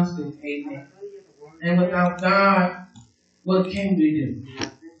we're nothing. Amen. And without God, what can we do?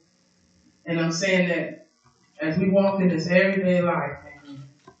 And I'm saying that as we walk in this everyday life, amen,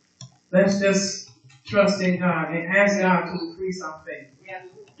 let's just trust in God and ask God to increase our faith.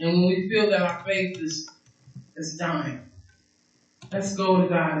 And when we feel that our faith is dying, let's go to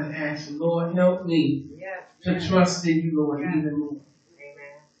God and ask Him, Lord, help me to trust in You, Lord, even more.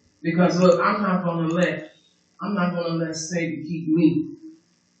 Because look, I'm not gonna let Satan keep me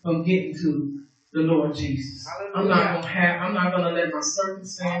from getting to the Lord Jesus. I'm not gonna let my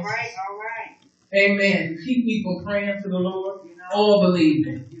circumstances, All right. amen, keep me from praying to the Lord or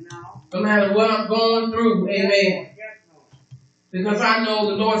believing. No matter what I'm going through, amen. Because I know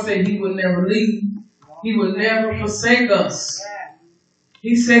the Lord said He would never leave. He would never forsake us.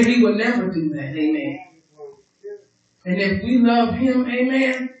 He said He would never do that, amen. And if we love Him,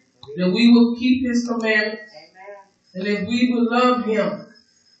 amen, then we will keep His commandments. And if we will love Him,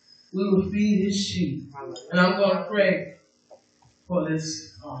 we will feed His sheep. And I'm going to pray for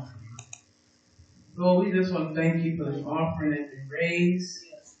this offering. Lord, we just want to thank You for this offering that been raised.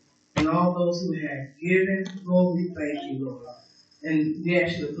 And all those who have given, Lord, we thank You, Lord. And we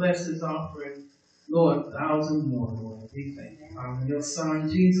ask You to bless this offering, Lord, 1,000 more, Lord. We thank You. In Your Son,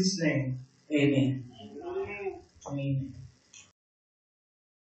 Jesus' name, amen. Amen.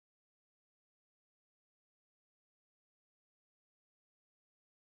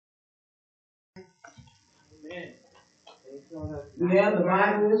 Yeah, the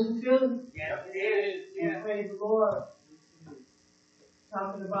Bible is fulfilled. Yes, it is. And praise the Lord.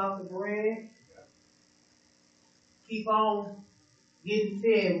 Talking about the bread. Keep on getting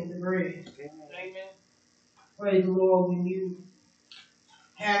fed with the bread. Amen. Praise the Lord. When you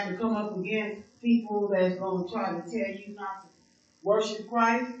have to come up against people that's going to try to tell you not to worship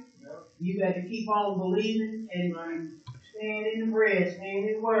Christ, you got to keep on believing and stand in the bread, stand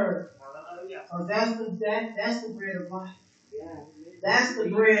in the word. Because that's the bread of life. That's the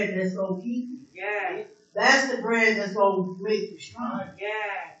bread that's going to keep you. That's the bread that's going to make you strong.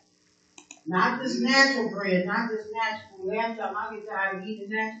 Not this natural bread, not this natural food. Last time I get tired of eating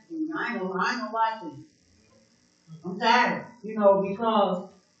natural food. I ain't gonna lie to you. I'm tired, because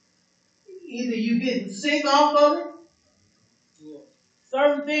either you getting sick off of it,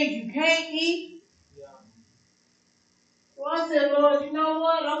 certain things you can't eat. So I said, Lord, you know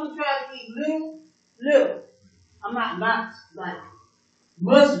what? I'm gonna try to eat little. I'm not like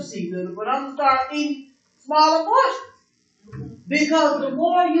mustard seed little, but I'm gonna start eating smaller portions. Because the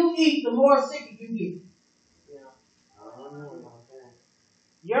more you eat, the more sick you get.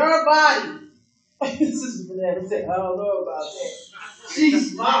 Your body. Sister Vanessa said, I don't know about that.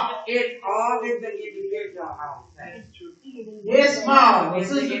 She's small. It's all in the individual house. That's true. It's small. And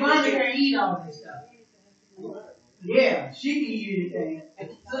Sister Bonnie can't eat all this stuff. Yeah, she can eat anything.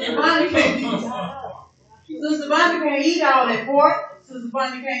 Sister Bonnie can't eat. Sister Bonnie can't eat all that pork. Sister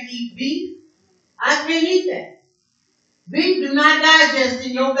Bonnie can't eat beef. I can't eat that. Beef do not digest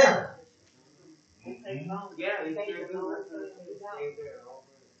in your belly.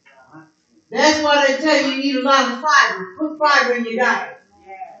 That's why they tell you eat a lot of fiber. Put fiber in your diet.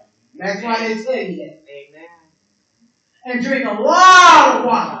 That's why they tell you that. And drink a lot of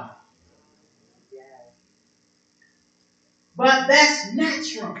water. But that's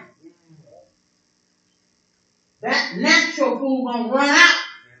natural. That natural food gonna run out.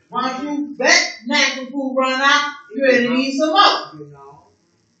 Once that natural food run out, you ready to eat some more.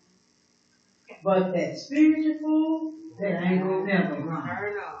 But that spiritual food, that ain't gonna never run.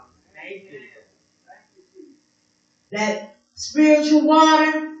 that spiritual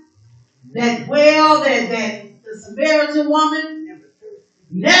water, that well, that the Samaritan woman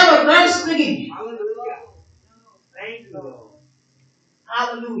never thirst again. Hallelujah. Thank you, Lord.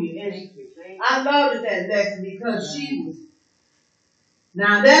 Hallelujah. And I loved that lesson because she was.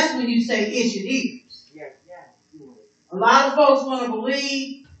 Now that's when you say itching ears. Yes. A lot of folks want to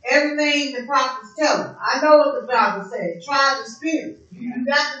believe everything the prophets tell them. I know what the Bible said. Try the spirit. You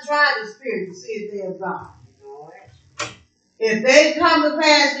got to try the spirit to see if they're God. If they come to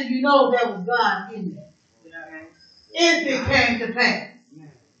pass, then you know there was God in them. If it came to pass.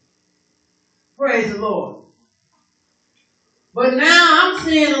 Praise the Lord. But now I'm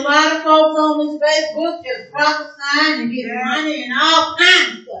seeing a lot of folks on this Facebook just prophesying and getting money and all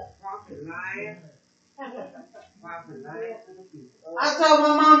kinds of stuff. I told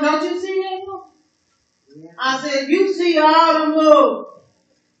my mom, don't you see that? I said, you see all them little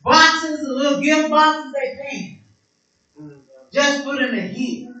boxes, the little gift boxes they paying. Just put them in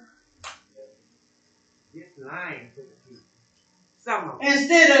here. Just lying to the people. Some of them.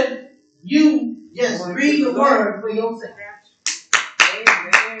 Instead of you just read the word for yourself.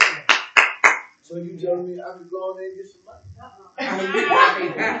 Amen. So you telling me I can go in there and get some money?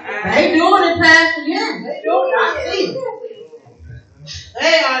 They doing it, Pastor. Yeah, they doing it. I see it.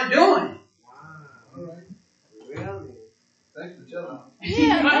 They are doing it. Wow. All right. Really? Thanks for telling me.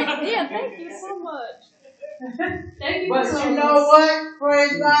 Yeah, thank you so much. Thank you But so you much. know what?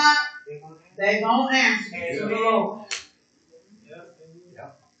 Praise God. They gonna answer to the Lord.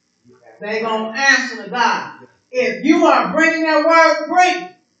 They gonna answer to God. If you are bringing that word, bring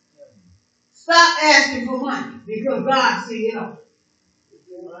it. Stop asking for money because God see it all.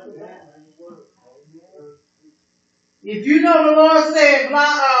 If you know the Lord said,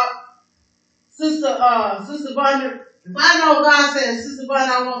 Sister Bunny, if I know God said, Sister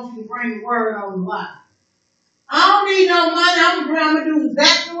Bunny, I want you to bring the word on the line. I don't need no money. I'm going to do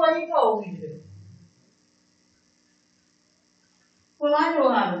exactly what He told me to do. Well, I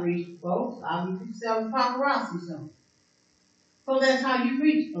know how to reach folks. I'll be selling paparazzi something. So that's how you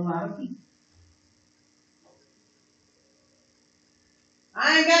reach a lot of people.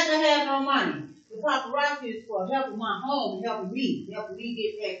 I ain't got to have no money. The paparazzi is for helping my home, helping me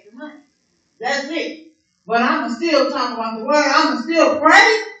get extra money. That's it. But I'm going to still talk about the word. I'm going to still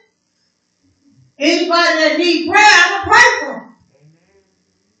pray. Anybody that needs prayer, I'm going to pray for them.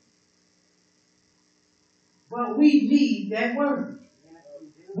 But we need that word.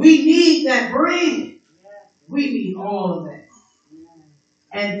 We need that bread. We need all of that.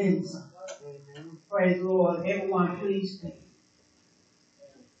 And then some. Praise the Lord. Everyone, please stand.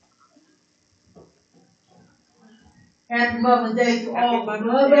 Happy Mother's Day to all the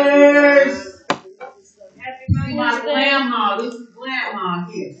mothers. See my grandma. This is grandma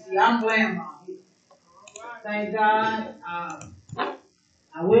here. See, I'm grandma here. Thank God.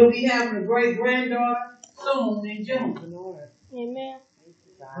 I will be having a great granddaughter soon in June. Amen.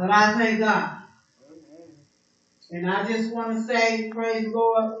 But I thank God. And I just want to say, praise the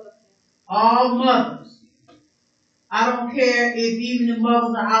Lord, all mothers. I don't care if even the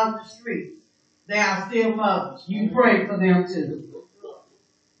mothers are out in the street. They are still mothers. You pray for them too.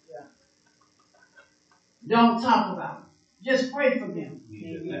 Don't talk about it. Just pray for them.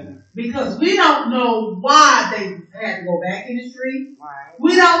 Because we don't know why they had to go back in the street.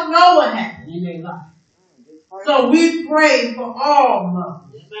 We don't know what happened in their life. So we pray for all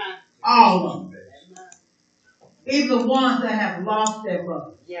mothers. All of them. Even the ones that have lost their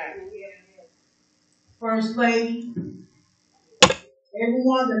mothers. First Lady,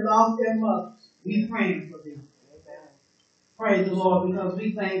 everyone that lost their mothers, we praying for them. Praise the Lord, because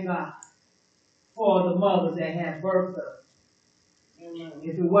we thank God for the mothers that have birthed us.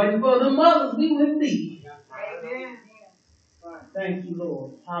 If it wasn't for the mothers, we wouldn't be here. Thank you,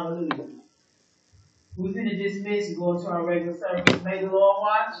 Lord. Hallelujah. We're going to dismiss and go into our regular service. May the Lord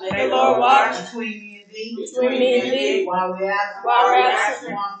watch. May the Lord watch. Between me and thee. Between me and thee. While we're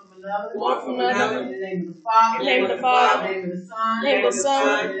absent. One from another. In the name of the Father. In the name of the Father. In the name of the Son. In the name of the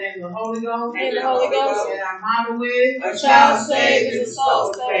Son. In the name of the Holy Ghost. In the Holy Ghost. And our motto is, A child saved is a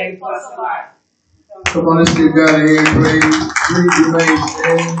soul saved plus a life. Come on, let's give God a hand praise. Please remain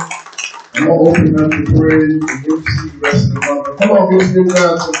standing. I'm going to open up the praise and you'll see the rest of the month. Come on, let's give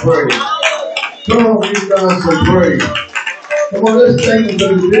God some praise. Come on, give God some praise. Come on, let's thank Him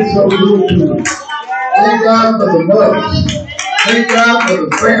because He's been so good to us. Thank God for the mothers. Thank God for the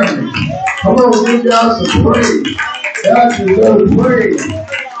families. Come on, give God some praise. God deserves praise.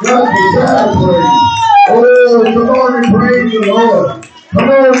 God desires praise. Oh, come on and praise the Lord. Come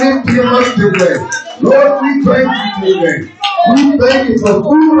on, lift Him up today. Lord, we thank You today. We thank You for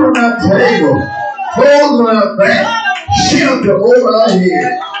food on our table, clothes on our back. shelter over our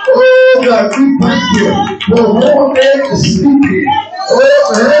head. Oh God, we thank you for a warm bed to sleep in.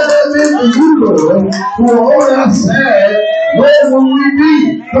 Oh, heaven to you, Lord, who are on our side. Where will we be?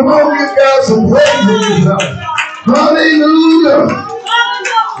 Come on, give God some praise in this house. Hallelujah.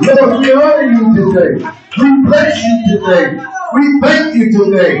 Lord, we honor you today. We bless you today. We thank you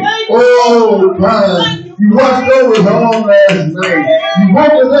today. Oh, God. You watched over us all last night. You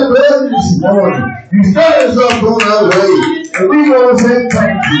woke us up early this morning. You started us up on our way. And we want to say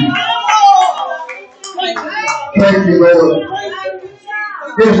thank you. Thank you, Lord.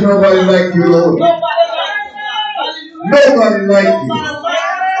 There's nobody like you, Lord. Nobody like you.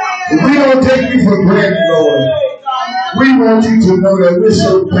 We don't take you for granted, Lord. We want you to know that we're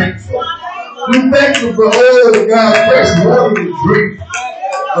so thankful. We thank you for all the God, fresh water to drink.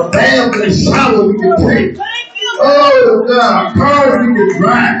 A bath and a shower we can take. Oh God, cars we can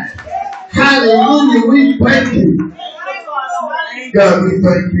drive. Hallelujah, we thank you. God, we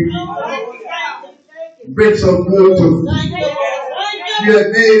thank you. Been so good to us. You have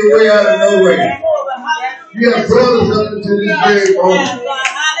made a way out of no way. You have brought us up into this very moment.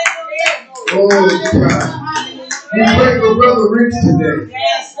 Oh God. We pray for Brother Rich today.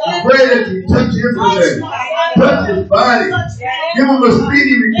 We pray that you touch him today. Touch his body. Give him a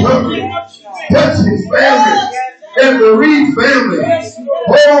speedy recovery. Touch his family. That bereaved family.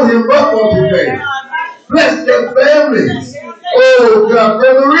 Hold him up on today. Bless their family. Oh God,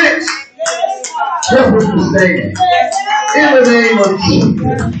 Brother Rich. Help him to stand. In the name of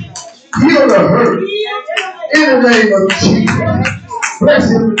Jesus. Heal the hurt. In the name of Jesus. Bless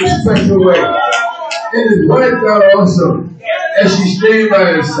him in a special way. And his wife, God, also, as she stayed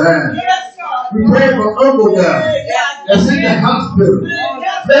by his side. We pray for Uncle God that's in the hospital.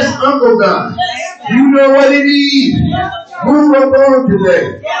 Bless Uncle God. You know what he needs. Move up on today.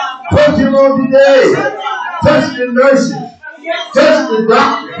 Touch him on today. Touch the nurses. Touch the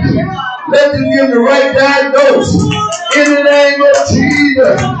doctors. Let them give the right diagnosis. In the name of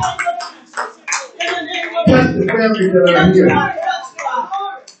Jesus. Touch the families that are here.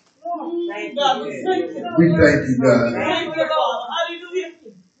 We thank you, God.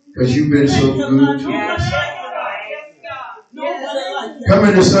 Because you've been so good to us. Come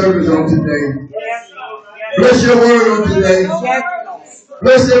into service on today. Bless your word on today.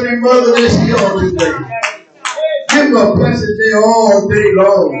 Bless every mother that's here on today. Give them a blessed day all day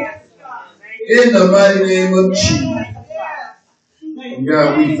long. In the mighty name of Jesus. And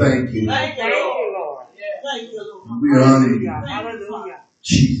God, we thank you. We honor you. Hallelujah.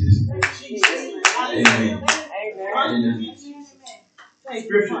 Jesus. Amen. Amen. Thank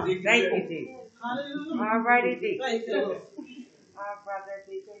you, Jesus. All righty, D. Our brother D.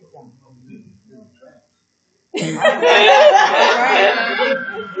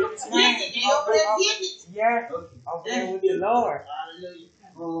 Yeah, over there with the Lord.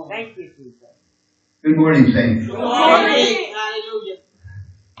 Thank you, Jesus. Good morning, saints. Good morning. Hallelujah.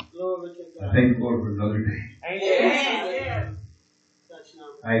 Glory to God. Thank the Lord for another day. Amen.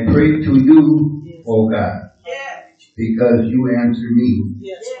 I pray to you, oh God, because you answer me.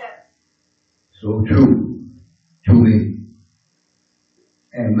 So true to me.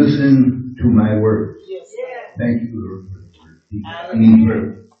 And listen to my words. Thank you, Lord, for the word. I need for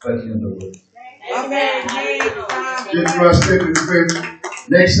blessing of the word. Just for us step in faith.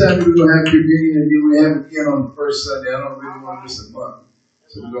 Next Sunday we're going to have communion and then we have again on the first Sunday. I don't really want to miss a month.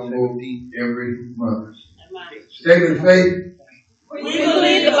 So we're going to go deep every month. Statement of faith. We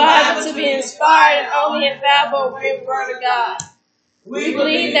believe the Bible to be inspired and only infallible written word of God. We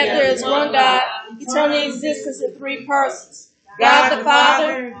believe that there is one God, eternally existence in three persons. God the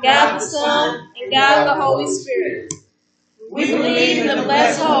Father, God the Son, and God the Holy Spirit. We believe in the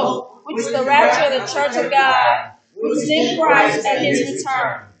blessed hope, which is the rapture of the church of God, who is in Christ at his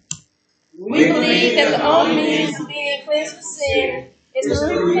return. We believe that the only means of being cleansed from sin is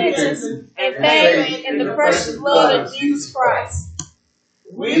through repentance and faith in the precious blood of Jesus Christ.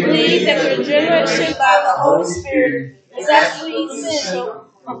 We believe that the regeneration by the Holy Spirit is absolutely essential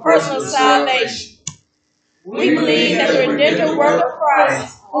for personal salvation. We believe that the redemptive work of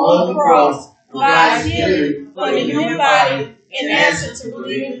Christ on the cross provides healing for the human body in answer to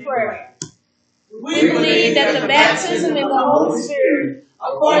believing prayer. We believe that the baptism in the Holy Spirit,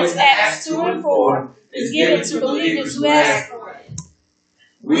 according to Acts 2 and 4, is given to believers who ask for it.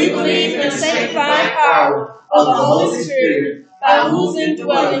 We believe in the sanctifying power of the Holy Spirit, by whose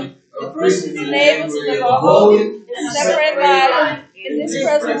indwelling the Christians and neighbors live a holy and separate lives in this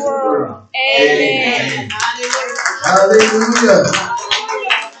present world. Amen. Hallelujah.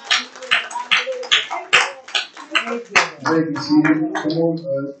 Thank you, see. Come on,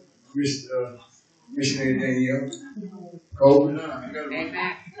 Missionary Danielle. Colby.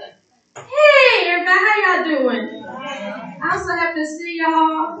 Amen. Hey, everybody, how y'all doing? I'm so happy to see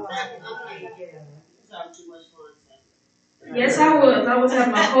y'all. Yes, I was. I was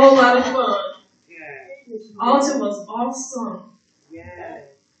having a whole lot of fun. Altar was awesome.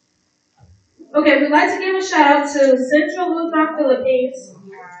 Okay, we'd like to give a shout out to Central Luzon, Philippines,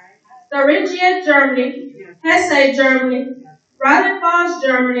 Thuringia, Germany, Hesse, Germany, Riley Falls,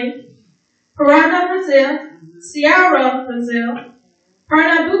 Germany, Parana, Brazil, Ceará, Brazil,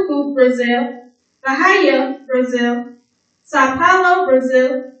 Pernambuco, Brazil, Bahia, Brazil, Sao Paulo,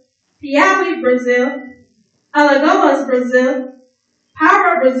 Brazil, Piauí, Brazil, Alagoas, Brazil,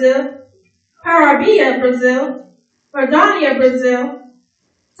 Para, Brazil, Parabia, Brazil, Rondônia, Brazil,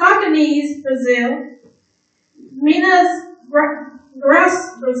 Tocantins, Brazil, Minas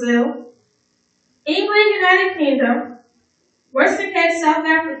Gerais, Brazil, England, United Kingdom, Western Cape, South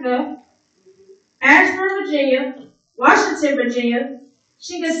Africa, Ashburn, Virginia, Washington, Virginia,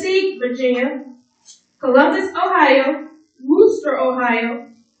 Chingassee, Virginia, Columbus, Ohio, Wooster, Ohio,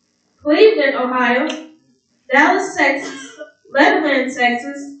 Cleveland, Ohio, Dallas, Texas, Lebanon,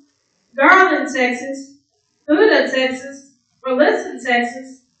 Texas, Garland, Texas, Buda, Texas, Burleson,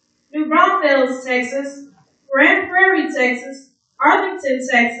 Texas, New Braunfels, Texas, Grand Prairie, Texas, Arlington,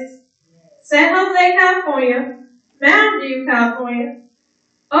 Texas, San Jose, California, Mountain View, California,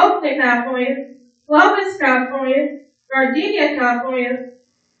 Oakland, California, Clovis, California, Gardenia, California,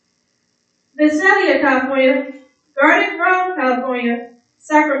 Visalia, California, Garden Grove, California,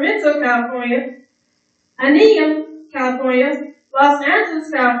 Sacramento, California, Anaheim, California, Los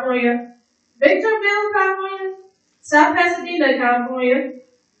Angeles, California, Victorville, California, South Pasadena, California,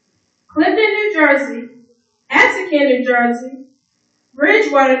 Clifton, New Jersey, Attica, New Jersey,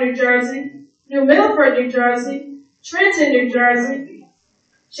 Bridgewater, New Jersey, New Milford, New Jersey, Trenton, New Jersey,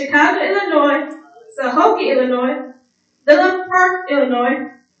 Chicago, Illinois, Sahokie, Illinois, Villa Park,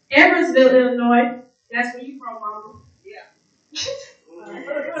 Illinois, Eversville, Illinois. That's where you from, Mama?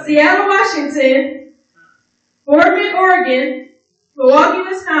 Yeah. Seattle, Washington, Boardman, Oregon, Milwaukee,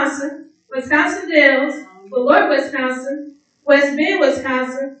 Wisconsin, Wisconsin Dells, Beloit, Wisconsin, West Bend,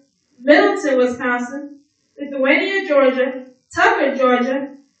 Wisconsin, Middleton, Wisconsin, Lithuania, Georgia, Tucker,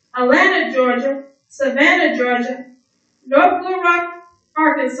 Georgia, Atlanta, Georgia, Savannah, Georgia, North Blue Rock,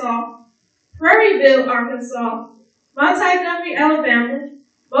 Arkansas, Prairieville, Arkansas, Montgomery, Alabama,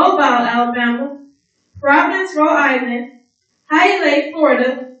 Mobile, Alabama, Providence, Rhode Island, High Lake,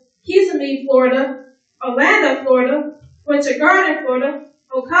 Florida, Kissimmee, Florida, Orlando, Florida, Winter Garden, Florida,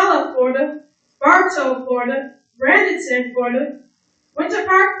 Ocala, Florida, Bartow, Florida, Bradenton, Florida, Winter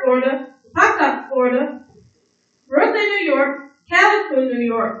Park, Florida, Pockup, Florida, Brooklyn, New York, Calico, New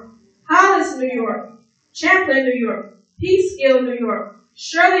York, Hollis, New York, Champlin, New York, Peekskill, New York,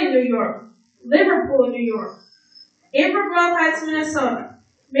 Shirley, New York, Liverpool, New York, Amber Grove Heights, Minnesota,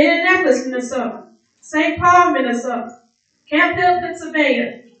 Minneapolis, Minnesota, St. Paul, Minnesota, Camp Hill,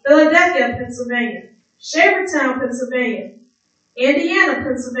 Pennsylvania, Philadelphia, Pennsylvania, Shavertown, Pennsylvania, Indiana,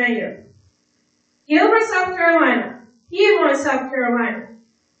 Pennsylvania, Gilbert, South Carolina, Hebron, South Carolina,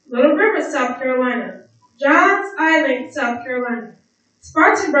 Little River, South Carolina, Johns Island, South Carolina,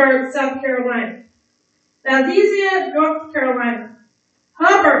 Spartanburg, South Carolina, Valdezia, North Carolina,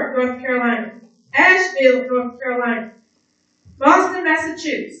 Hubbard, North Carolina, Asheville, North Carolina, Boston,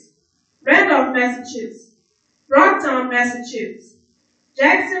 Massachusetts, Randolph, Massachusetts, Brockton, Massachusetts,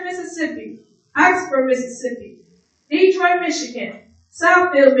 Jackson, Mississippi, Oxford, Mississippi, Detroit, Michigan,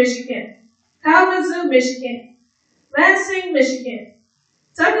 Southfield, Michigan, Kalamazoo, Michigan, Lansing, Michigan,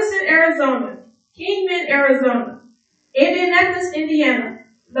 Tucson, Arizona, Kingman, Arizona, Indianapolis, Indiana,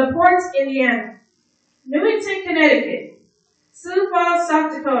 LaPorte, Indiana, Newington, Connecticut, Sioux Falls,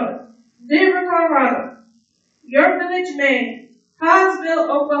 South Dakota, Denver, Colorado, York Village, Maine, Collinsville,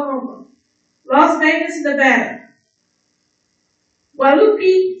 Oklahoma, Las Vegas, Nevada,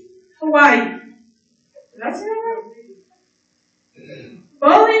 Walupi, Hawaii. Did I say that right?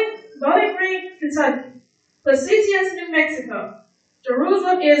 Bowling Green, Kentucky, Placentia, New Mexico,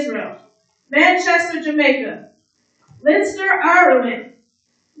 Jerusalem, Israel, Manchester, Jamaica, Leinster, Ireland,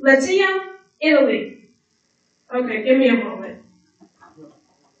 Latium, Italy. Okay, give me a moment.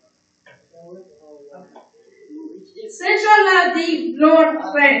 Central La Dive, Lord,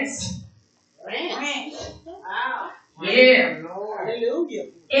 France. Wow. Yeah. Hallelujah.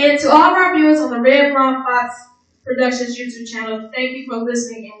 And to all of our viewers on the Red Brown Fox Productions YouTube channel, thank you for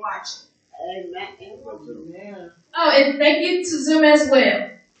listening and watching. Amen. Oh, and thank you to Zoom as well.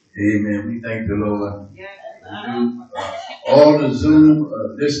 Amen. We thank the Lord. All the Zoom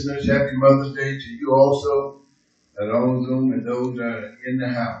listeners, happy Mother's Day to you also that are on Zoom and those that are in the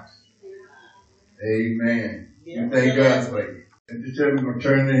house. Amen. We thank God for you. At this time, we're going to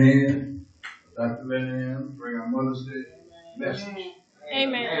turn the hand. Dr. Lanningham, bring our Mother's Day message.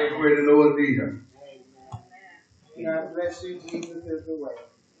 Amen. And pray the Lord lead her. God bless you. Jesus is the way.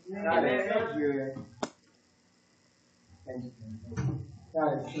 God is so good. Thank you.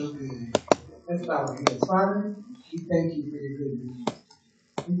 God is so good. Let's bow our heads. Father, we thank you for your goodness.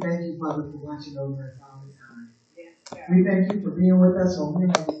 We thank you, Father, for watching over us all the time. We thank you for being with us when we're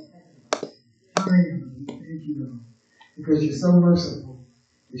not even thinking about it. Finally, we thank you, Lord, because you're so merciful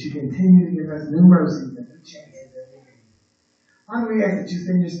that you continue to give us new mercies and new chances every day. Father, we ask that you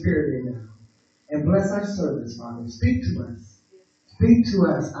send your spirit in now and bless our service, Father. Speak to us. Speak to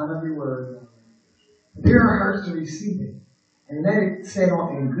us out of your word, Lord. Prepare our hearts to receive it and let it settle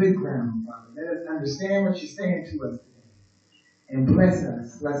in good ground, Father. Let us understand what you're saying to us today. And bless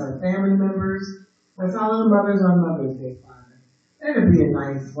us. Bless our family members. Bless all the mothers on Mother's Day, Father. Let it be a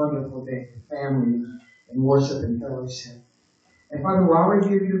nice, wonderful day for family and worship and fellowship. And Father, we'll always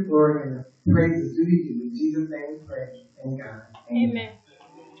give you the glory and the praise is due to you. In Jesus' name we pray. Thank God. Amen.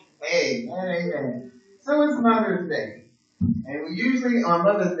 Amen. Amen. So it's Mother's Day. And we usually, on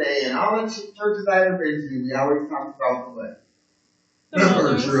Mother's Day, and all the churches I have been to, we always talk about the what? The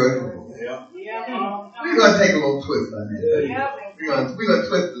mothers. Yeah. We're going to take a little twist on that. Yeah. We're going to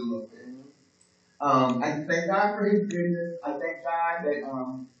twist it a little bit. I just thank God for his goodness. I thank God that,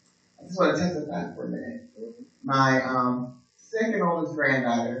 I just want to testify for a minute. My second oldest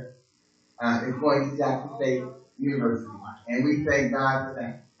granddaughter is going to Jackson State University. And we thank God for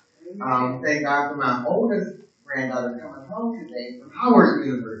that. Thank God for my oldest granddaughter coming home today from Howard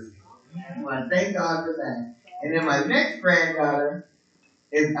University. I want to thank God for that. And then my next granddaughter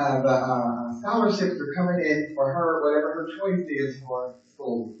is the scholarships are coming in for her, whatever her choice is for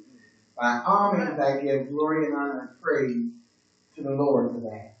school. By all means, I give glory and honor and praise to the Lord for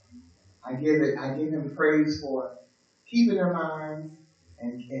that. I give him praise for keeping their minds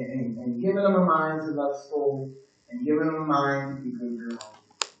and giving them a mind to love school and giving them a mind to be good girls.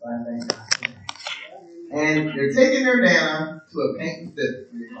 So I thank God for that. And they're taking their Nana to a paint and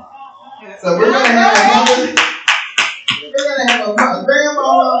sip. So we're gonna have a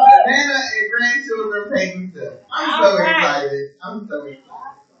grandmama, a Nana, and grandchildren paint and sip. I'm so excited.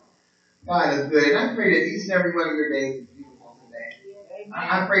 God is good. And I pray that each and every one of your days is beautiful today.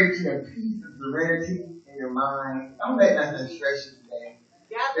 I pray that you have peace and serenity in your mind. Don't let nothing stress you today.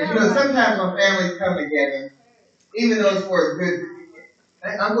 Because sometimes when families come together, even though it's for a good,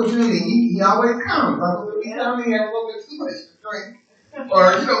 Uncle Julie, he always comes. Uncle Julie tells me he has a little bit too much to drink. Or,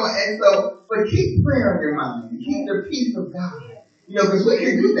 and so, but keep prayer on your mind. And keep the peace of God. Because we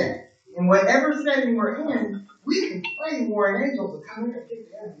can do that. In whatever setting we're in, we can pray for an angel to come in and kick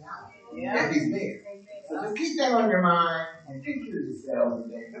the enemy out. If he's there. So just keep that on your mind and take care of yourselves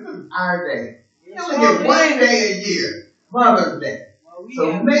today. This is our day. You only get one day a year, Mother's Day. So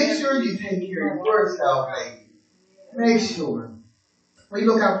make sure you take care of yourself, ladies. Make sure. We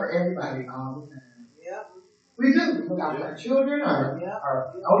look out for everybody all the time. We do. We look out for our children, our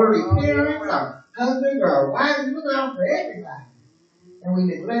elderly parents, our husbands, our wives. We look out for everybody. And we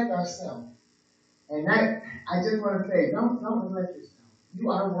neglect ourselves. And that, I just want to say, don't neglect yourself. You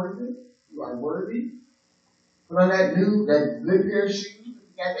are worth it. You are worthy. Put on that good pair of shoes. You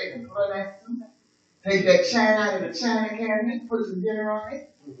got that, and put on that suit. Take that china out of the china cabinet. Put some dinner on it.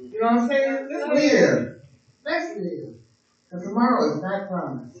 You know what I'm saying? Let's live. Because tomorrow is not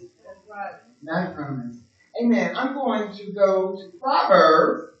promised. That's right. Not promised. Amen. I'm going to go to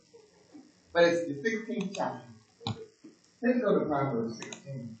Proverbs, but it's the 16th chapter. Let's go to Proverbs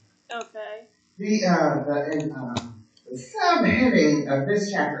 16. Okay. The subheading of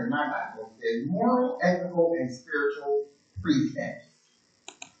this chapter in my Bible is moral, ethical, and spiritual precepts.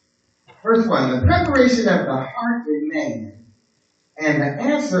 Verse 1, the preparation of the heart is man, and the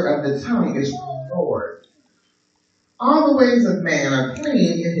answer of the tongue is from the Lord. All the ways of man are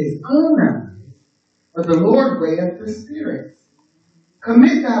clean in his own eyes, but the Lord weigheth the spirits.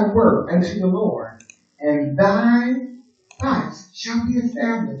 Commit thy work unto the Lord, and thy thoughts shall be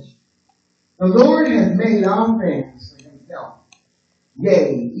established. The Lord has made all things for himself.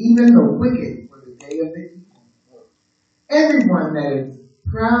 Yea, even the wicked for the day of the evil. Everyone that is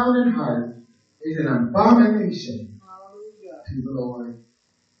proud in heart is an abomination to the Lord.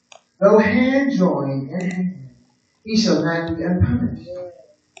 Though hand join in hand, he shall not be unpunished.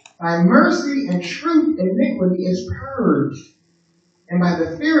 By mercy and truth iniquity is purged, and by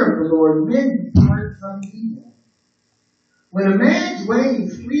the fear of the Lord men depart from evil. When a man's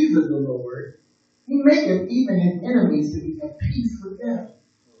ways pleases the Lord, he maketh even his enemies to be at peace with them.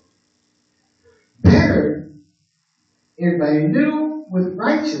 Better is a little with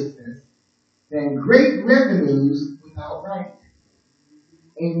righteousness than great revenues without right.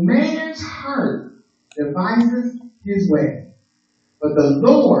 A man's heart devises his way, but the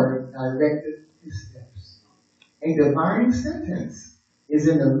Lord directeth his steps. A divine sentence is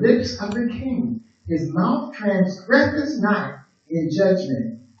in the lips of the king. His mouth transgresseth not in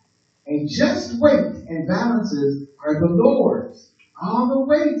judgment. A just weight and balances are the Lord's. All the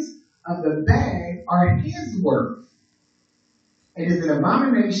weights of the bag are his work. It is an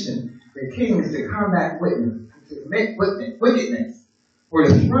abomination for kings to combat wickedness, for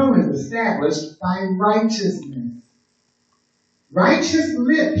the throne is established by righteousness. Righteous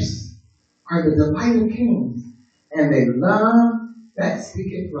lips are the delight of kings, and they love that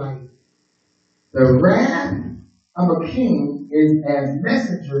speaketh right. The wrath of a king is as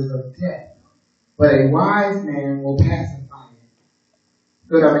messengers of death, but a wise man will pacify it.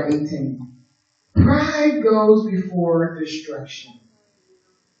 Go down to 18. Pride goes before destruction,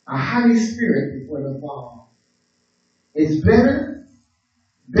 a haughty spirit before the fall. It's better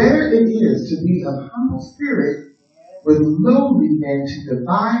it is to be of humble spirit with lowly than to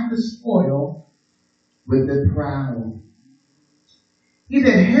divide the spoil with the proud. He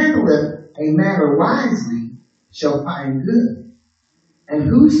that handleth a matter wisely shall find good, and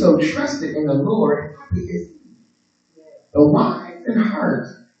whoso trusteth in the Lord, happy is he. The wise in heart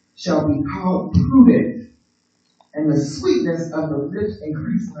shall be called prudent, and the sweetness of the lips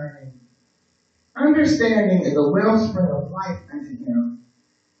increase learning. Understanding is a wellspring of life unto him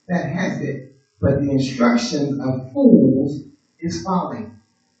that has it, but the instructions of fools is folly.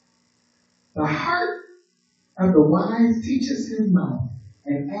 The heart of the wise teaches his mouth,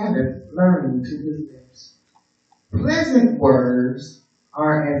 and addeth learning to his lips. Pleasant words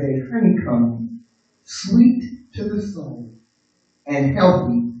are as a honeycomb, sweet to the soul, and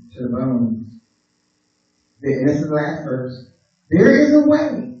healthy to the bones. And this is the last verse. There is a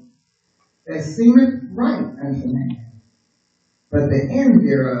way that seemeth right unto man, but the end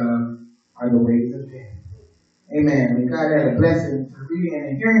thereof are the ways of death. Amen. May God add a blessing for reading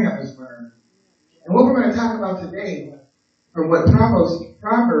and hearing of his word. And what we're going to talk about today, from what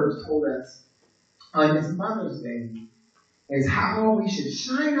Proverbs told us on this Mother's Day, is how we should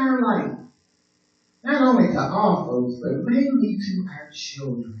shine our light, not only to all folks, but mainly to our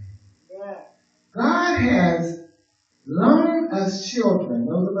children. Yeah. God has loaned us children,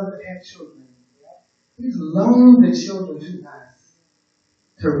 those of us that have children. He's loaned the children to us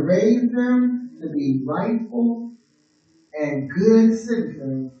to raise them to be rightful and good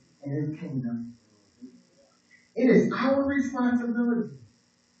citizens in his kingdom. It is our responsibility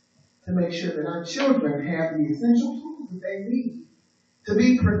to make sure that our children have the essential tools that they need to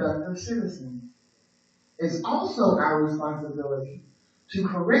be productive citizens. It's also our responsibility to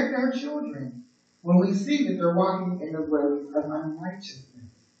correct our children when we see that they're walking in the ways of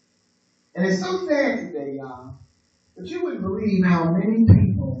unrighteousness. And it's so sad today, y'all, but you wouldn't believe how many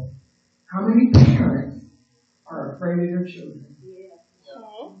people, how many parents are afraid of their children.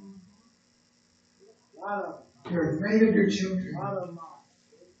 They're afraid of their children.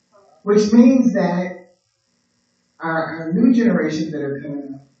 Which means that our new generations that are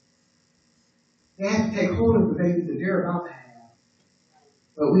coming up, they have to take hold of the babies that they're about to have.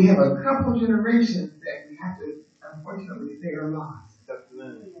 But we have a couple generations that we have to, unfortunately, say are lost.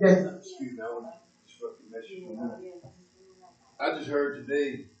 Yes. Excuse me, I want to disrupt the message for a minute. I just heard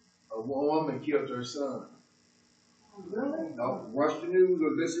today a woman killed her son. Really? No, watch the news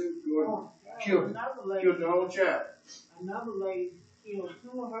or listen to it. Killed the whole child. Another lady killed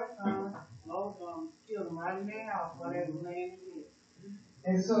two of her sons. Both of them killed them right in their house while they were laying in bed.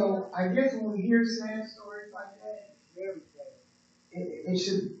 And so I guess when we hear sad stories like that, Very sad. it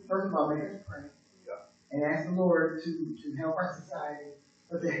should, first of all, make us pray and ask the Lord to help our society,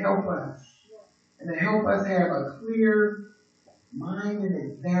 but to help us. And to help us have a clear mind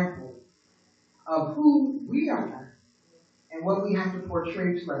and example of who we are and what we have to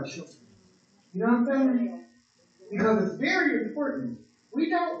portray to our children. You know what I'm saying? Because it's very important. We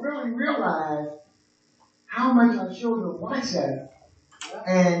don't really realize how much our children watch us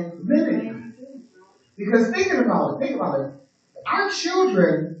and mimic us. Because think about it. Our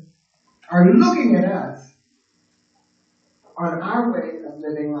children are looking at us on our way of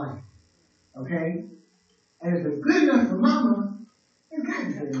living life. Okay? And if it's good enough for mama, it's got to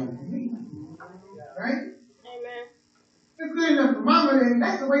be good enough for me. Right? Amen. If it's good enough for mama, then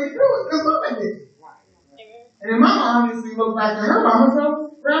that's the way to do it, because mama did it. And then mama obviously looked back to her mama,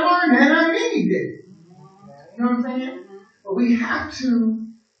 so grandma and nana and Mimi did it. You know what I'm saying? But we have to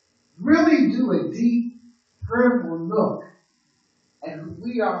really do a deep, prayerful look at who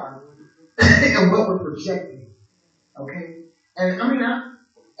we are and what we're projecting. Okay? And I mean,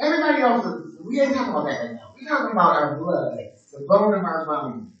 everybody else is We ain't talking about that right now. We're talking about our blood, the bone of our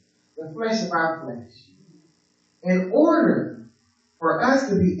bone, the flesh of our flesh. In order for us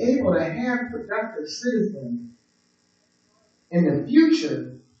to be able to have productive citizens in the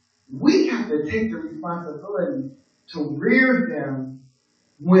future, we have to take the responsibility to rear them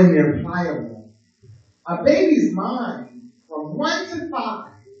when they're pliable. A baby's mind from 1 to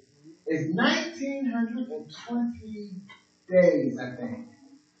 5 is 1,920 days, I think.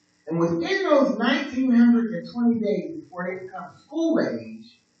 And within those 1,920 days before they become school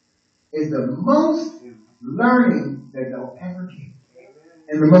age is the most learning that they'll ever get.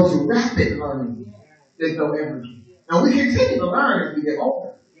 And the most rapid learning that they'll ever get. Now we continue to learn as we get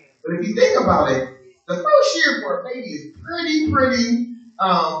older. But if you think about it, the first year for a baby is pretty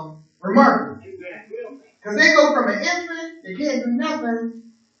remarkable. Because they go from an infant that can't do nothing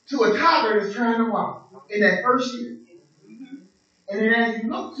to a toddler that's trying to walk in that first year. And then as you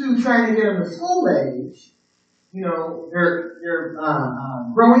look to trying to get them to school age, you know, they're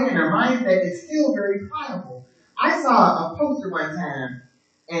growing in their mindset is still very pliable. I saw a poster one time,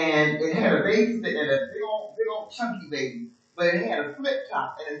 and it had a baby sitting in a big old chunky baby, but it had a flip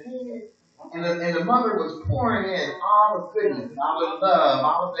top in his head, and the mother was pouring in all the goodness, all the love,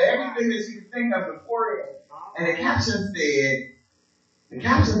 all of everything that she could think of before it. And the caption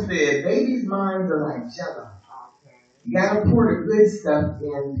said, babies' minds are like jello. You gotta pour the good stuff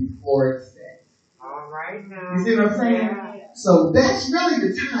in before it's set. All right now. You see what I'm saying? Yeah. So that's really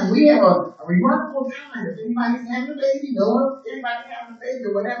the time. We have a remarkable time. If anybody's having a baby, know if anybody's having a baby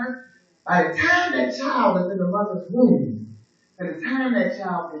or whatever, by the time that child is in the mother's womb, by the time that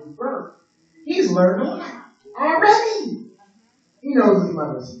child gives birth, he's learned a lot already. He knows his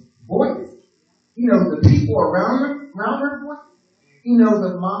mother's voice. He knows the people around her voice. He knows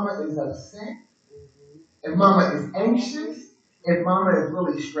if mama is upset, if mama is anxious, if mama is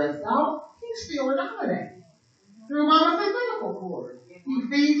really stressed out. He's feeling all of that through mama's umbilical cord. He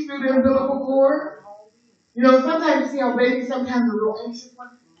feeds through the umbilical cord. You know, sometimes you see how babies sometimes are real anxious,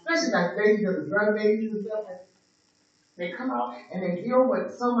 especially like babies or the drug babies and stuff. They come out and they deal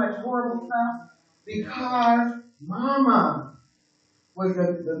with so much horrible stuff because mama was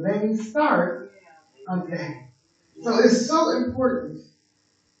the main start of that. So it's so important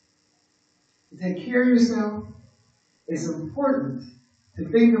to take care of yourself. It's important to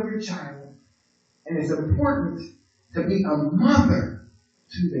think of your child. And it's important to be a mother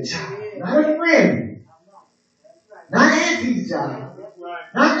to the child. Not a friend. Not auntie's job.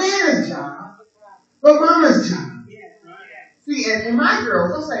 Not Nana's job. But mama's job. See, and my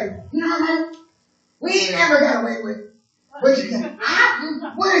girls, they'll say, you know what? We ain't never got away with what you said.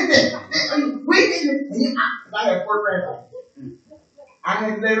 What is this? We didn't. I had 4 granddaughters. I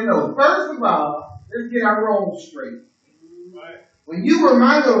had to let them know. First of all, let's get our roles straight. When you were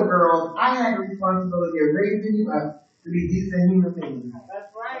my little girl, I had the responsibility of raising you up to be decent human beings.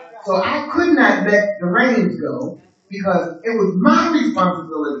 That's right. So I could not let the reins go because it was my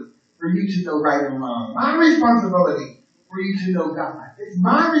responsibility for you to know right and wrong. My responsibility for you to know God. It's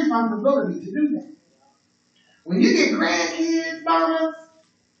my responsibility to do that. When you get grandkids, mamas,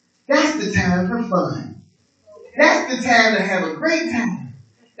 that's the time for fun. That's the time to have a great time.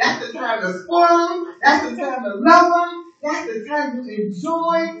 That's the time to spoil them. That's the time to love them. That's the time to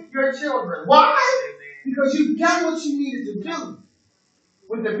enjoy your children. Why? Because you've done what you needed to do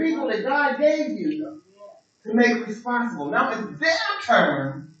with the people that God gave you to make responsible. Now it's their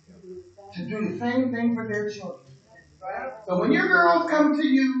turn to do the same thing for their children. So when your girls come to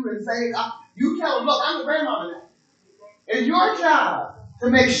you and say, you tell them, look, I'm the grandmother now. It's your job to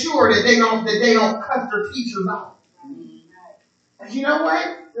make sure that they don't cut their teachers out. And you know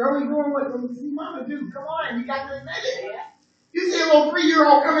what? They're only doing what they see mama do. Come on, you got to admit it. You see a little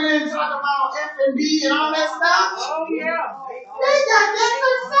 3-year-old coming in and talking about F&B and all that stuff? Oh, yeah. They got that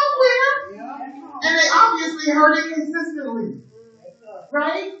from somewhere. And they obviously heard it consistently.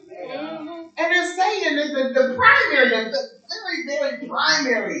 Right? And they're saying that the primary, the very, very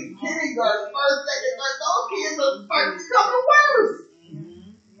primary kindergarten, first, second, third, those kids are starting to become worse.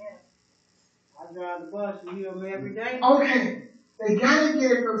 I drive the bus and hear them every day. Okay. They gotta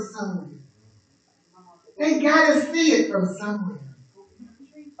get it from somewhere. They gotta see it from somewhere.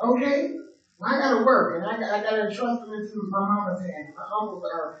 Okay? I gotta work and I gotta trust them into my mama's hand, my uncle's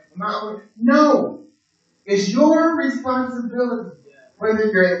or my own. No. It's your responsibility,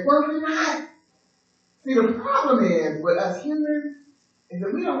 whether you're at work or not. See, the problem is with us humans is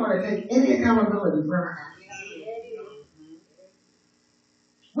that we don't want to take any accountability for our actions.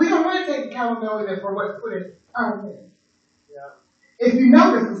 We don't want to take accountability for what's put in our head. If you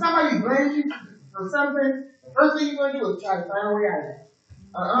notice, when somebody blames you for something, the first thing you're going to do is try to find a way out of it.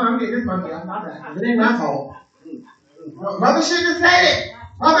 I'm getting this monkey off my back. It ain't my fault. Mother shouldn't have said it.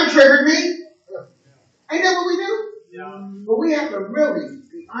 Mother triggered me. Ain't that what we do? Yeah. But we have to really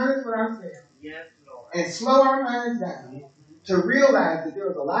be honest with ourselves. Yes, Lord. And slow our minds down to realize that there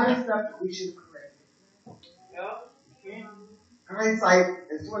was a lot of stuff that we should have corrected. Yep. Hindsight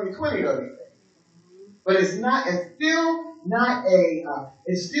is 20/20 though, they say. But it's still not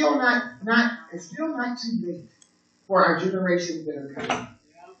too late for our generations that are coming.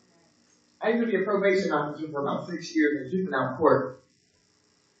 I used to be a probation officer for about 6 years in juvenile court.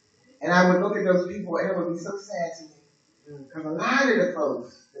 And I would look at those people and it would be so sad to me. Because a lot of the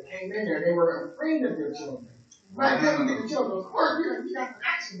folks that came in there, they were afraid of their children. By the time you get the children to court, you got some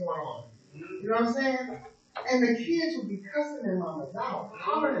action going on. You know what I'm saying? And the kids would be cussing their mamas out,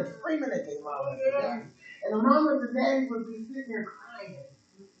 hollering and screaming at their mamas and daddies. And the mamas and daddies would be sitting there crying,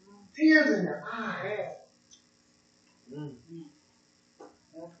 tears in their eyes.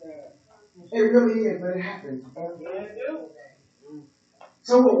 It really is, but it happens every day.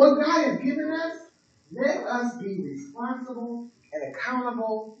 So what God has given us, let us be responsible and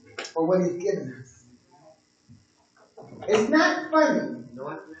accountable for what He's given us. It's not funny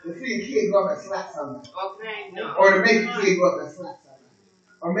to see a kid go up and slap somebody. Or to make a kid go up and slap somebody.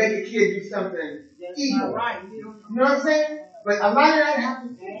 Or make a kid do something evil. You know what I'm saying? But a lot of that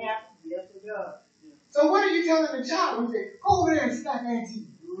happens. Yes, it does. So what are you telling the child? You say, go over there and slap Auntie.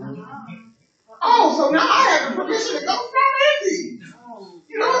 Oh, so now I have the permission to go slap Auntie.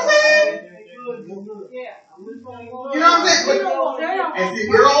 You know what I'm saying? You know what I'm saying? And see,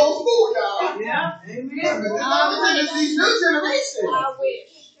 we're old school, y'all. Yeah. Amen. But it's these new generations. I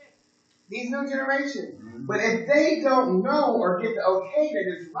wish. These new generations. But if they don't know or get the okay that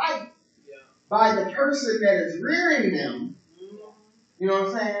it's right by the person that is rearing them, you know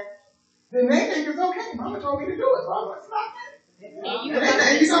what I'm saying? Then they think it's okay. Mama told me to do it, so I'm going to stop it. And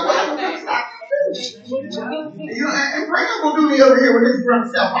you know what? I'm going to stop it. And Graham will do me over here with his drunk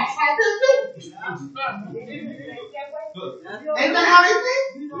self. I'll stop this too. Ain't that how they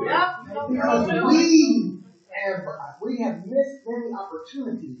think? Because we have missed many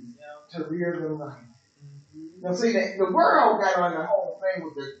opportunities to rear them right. Now, see, the world got on the whole thing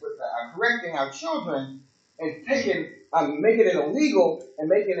with correcting our children and making it illegal and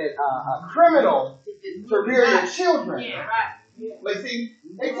making it criminal to rear your children. But see,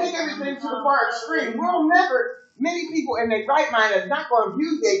 they take everything to the far extreme. Many people in their right mind is not going to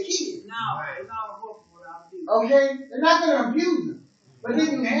abuse their kids. Okay? They're not going to abuse them. But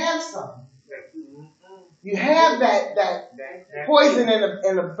then you have some. You have that poison in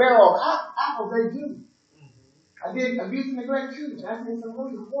the barrel of apples, they do. I did abuse and neglect too. I did some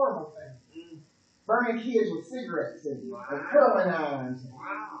really horrible things. Burning kids with cigarettes and curling irons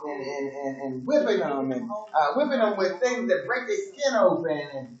and whipping them and whipping them with things that break their skin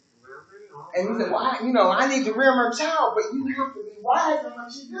open. And you say, well, I need to rear my child, but you have to be wise in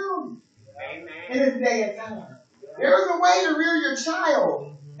what you do. Amen. In this day and time. There is a way to rear your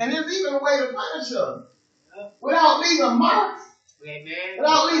child, and there's even a way to punish them without leaving marks,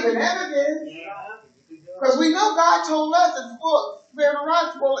 without leaving evidence. Because we know God told us to spare the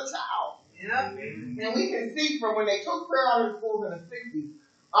rod, spoil a child. Yep. And we can see from when they took prayer out of schools in the 60s,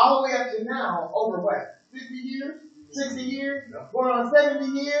 all the way up to now, over what? 50 years? 60 years? Going on 70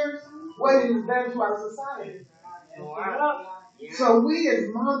 years? What it has done to our society. So we as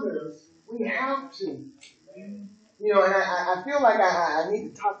mothers, we have to. And I feel like I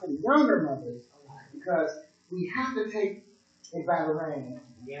need to talk to the younger mothers a lot because we have to take it by the reins.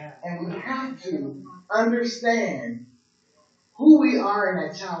 Yeah. And we have to understand who we are in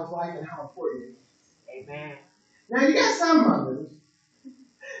that child's life and how important it is. Amen. Now you got some mothers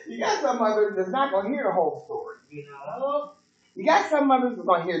that's not going to hear the whole story. You got some mothers that's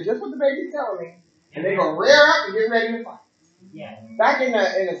going to hear just what the baby's telling me, and they're going to rear up and get ready to fight. Yeah. Back in the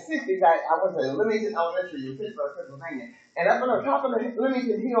 60s, I went to Leamington Elementary in Pittsburgh, Pennsylvania, and up on the top of the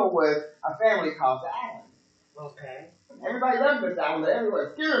Leamington Hill was a family called the Allen. Okay. Everybody loved Miss Allen.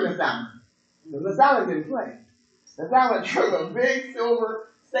 Everyone scared Miss Allen. But Miss Allen didn't play. Miss Allen drove a big silver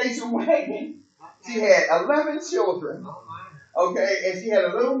station wagon. She had 11 children. Okay, and she had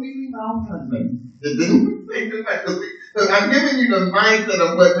a little Mickey Mouse husband. So I'm giving you the mindset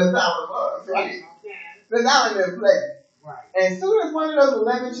of what Miss Allen was, right? Miss Allen didn't play. Right. And as soon as one of those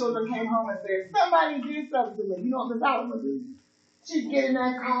 11 children came home and said, somebody did something to me, you know what Miss Allen would do? She'd get in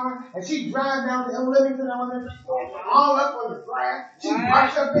that car and she'd drive down to Leamington Elementary School, all up on the grass. She'd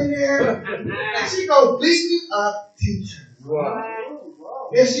march up in there and she'd go beating up teachers. Wow.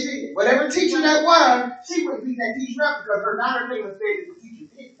 Yes, she did. Whatever teacher that was, she would beat that teacher up because her daughter came and said that the teacher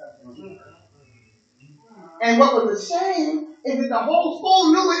did something. And what was a shame is that the whole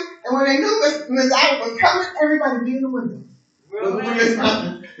school knew it, and when they knew Miss Allen was coming, everybody be in the windows. When Miss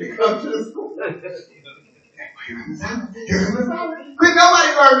Allen to come to the school. Here comes Miss Allen. Here comes Miss Allen. Couldn't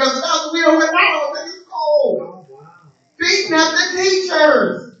nobody learn nothing else. We don't Miss Allen was in the school. Beating up the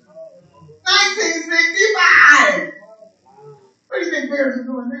teachers. 1965. What do you think parents are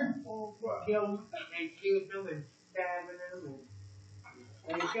doing now? Killing them and shooting them and stabbing them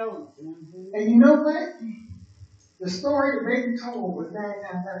and killing them. And you know what? The story that they told was 9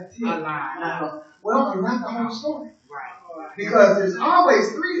 times out of 10. A lie. Well, it's not the whole story. Right. Because there's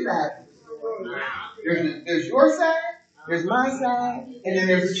always 3 sides. There's your side, there's my side, and then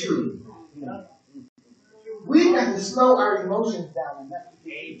there's the truth. We got to slow our emotions down enough.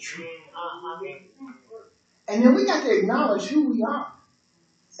 And then we got to acknowledge who we are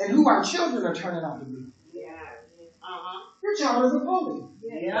and who our children are turning out to be. Your child is a bully.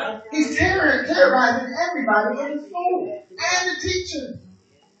 He's terrorizing everybody in the school and the teacher.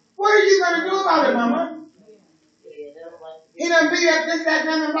 What are you going to do about it, Mama? He done beat up this, that,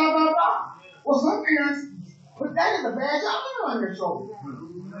 and blah, blah, blah. Well, some parents put that as a badge of honor on their shoulder.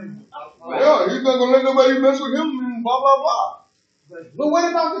 Well, he's not going to let nobody mess with him and blah, blah, blah. But what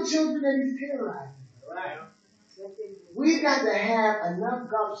about the children that he's terrorizing? We've got to have enough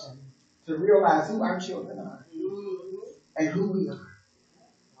gumption to realize who our children are and who we are.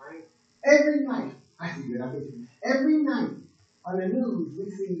 Every night, I see it. Every night on the news, we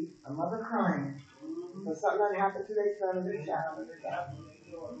see a mother crying because something happened to their son or their child.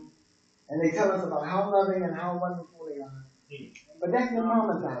 And they tell us about how loving and how wonderful they are. But that's your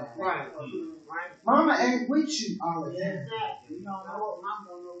mama's life. Right. Mama ain't with you all the time. You don't know what mama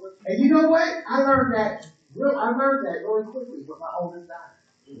don't know what. And you know what? I learned that really quickly with my oldest daughter.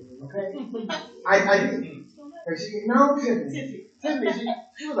 Okay? I did. And she, no, Tiffany,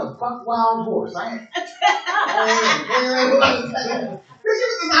 she was a buck wild horse. She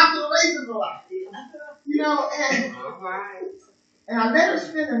was an observation a lot. You know, and I let her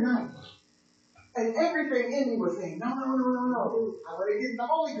spend the night. And everything in me was saying, no. I want to get the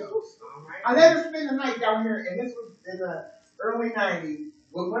Holy Ghost. I let her spend the night down here, and this was in the early 90s,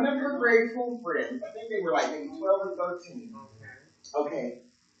 with one of her grade school friends. I think they were like maybe 12 or 13. Okay.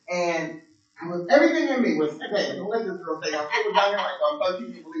 And everything in me was, okay, don't let this girl think I'm down here like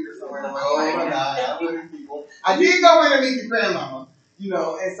 13 people leader somewhere. I'm like, oh my God, I love these people. I did go in and meet the grandmama, you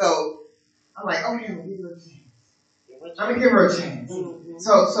know, and so I'm like, okay, I'm going to give her a chance. I'm going to give her a chance.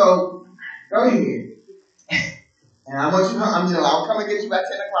 So go ahead. And I want you to know, I'll come and get you by 10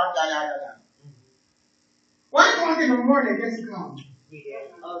 o'clock. 1 o'clock in the morning, guess who called me?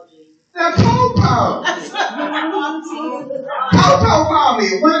 The Popo. Popo called me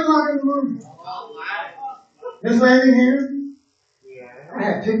at 1 o'clock in the morning. Miss Landingham? Yeah. I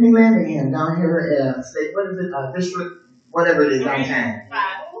have Picnic Landingham down here at state, what is it? District, whatever it is, downtown.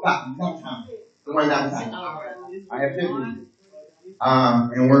 Downtown. The one downtown. I have Picnic.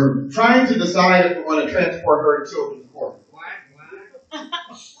 And we're trying to decide if we want to transport her to children's court.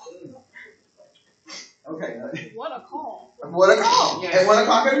 Okay. What a call. What a call. At 1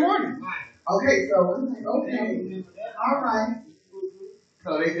 o'clock in the morning. Okay, so I'm like, okay. All right. So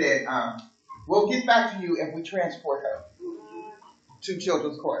they said, we'll get back to you if we transport her to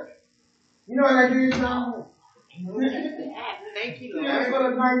children's court. You know what I did, y'all? Thank you, That's what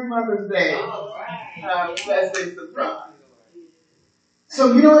a nice Mother's Day. That's a surprise.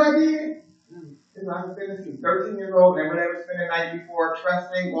 So you know what I did? I was finishing 13-year-old, never spent the night before,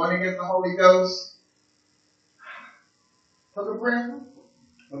 trusting, going against the Holy Ghost. Took a breath,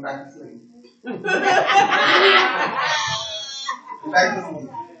 went back to sleep. Went back to sleep.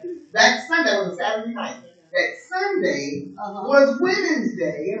 That Sunday was a Saturday night. That Sunday was Women's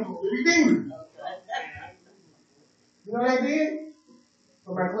Day in Holy Redeemer. You know what I did?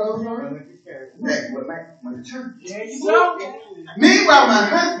 Put my clothes on. Went to church. There you go. Meanwhile, my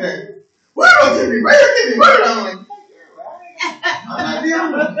husband, where I'm like, I'm not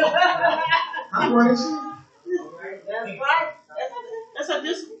dealing with it. I'm going to church. That's right. That's a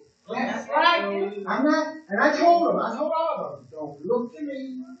discipline. That's right. I'm not, and I told all of them, don't look to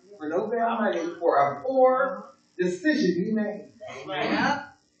me for no damn money for a poor decision you made. Right.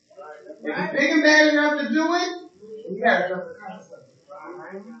 If you're big and bad enough to do it, you got to jump the consequences.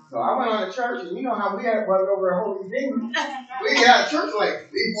 So I went on to church, and you know how we had was over at Holy Redeemer. We got to church like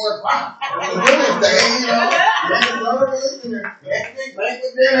 3, 4 o'clock. It was Women's Day, you know. Next week,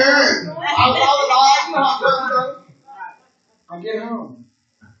 banquet dinner, and you know how church goes. I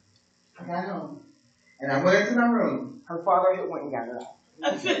got home. And I went into my room. Her father had went and got her out.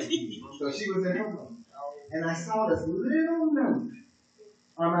 So she was in her room. And I saw this little note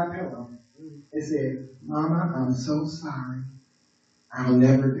on my pillow. It It said, Mama, I'm so sorry. I'll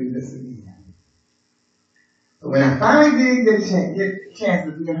never do this again. But when I finally did get a chance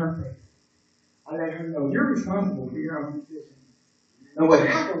to be in her face, I let her know, you're responsible for your own decisions. And what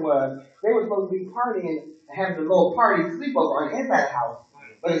happened was, they were supposed to be partying and having a little party sleepover on the inside of the house.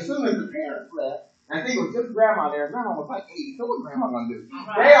 But as soon as the parents left, and I think it was just grandma there, grandma was like, 80, so what grandma gonna do?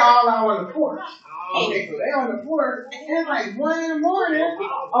 They all out on the porch. Okay, so they on the porch, and like 1 in the morning,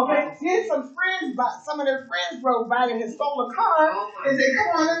 okay, then some of their friends drove by and had stole a car, and said, come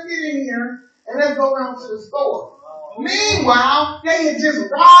on, let's get in here, and let's go around to the store. Meanwhile, they had just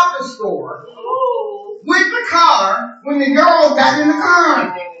robbed the store with the car when the girls got in the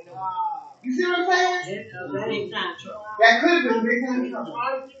car. You see what I'm saying? That could have been big time trouble.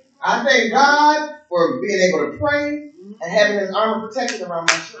 I thank God for being able to pray and having His armor protection around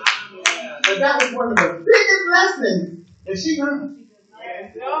my children. But that was one of the biggest lessons that she learned.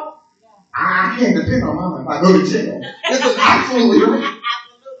 I can't depend on Mama if I go to jail. This is absolutely right.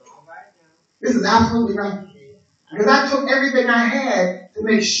 This is absolutely right. Because I took everything I had to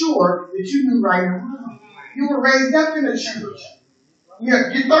make sure that you knew right and wrong. You were raised up in the church.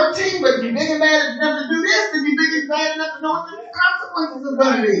 You're 13, but you're big and bad enough to do this, and you're big and bad enough to know what the consequences are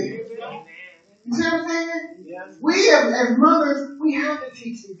going to be. You see what I'm saying? Yes. We as mothers, we have to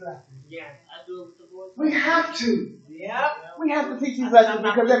teach these lessons. Yeah, I do it with the boys. We have to. Yep. We have to teach these lessons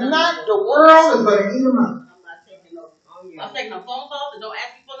because if not, the world is going to eat them up. I'm taking a phone call and don't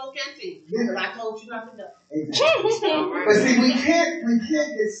ask me for no canteen. Yeah. I told you not to do. Exactly. But see, we can't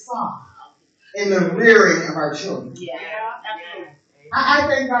get soft in the rearing of our children. Yeah. Absolutely. I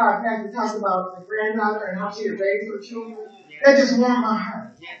thank God, Pastor talked about my granddaughter and how she had raised her children. That just warmed my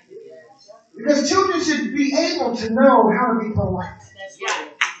heart. Because children should be able to know how to be polite. That's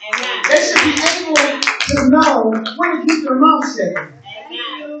right. Amen. They should be able to know when to keep their mouth shut.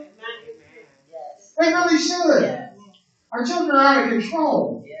 Amen. They really should. Yes. Our children are out of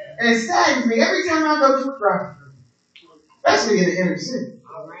control. Yes. And it saddens me every time I go to a drive-thru, especially in the inner city.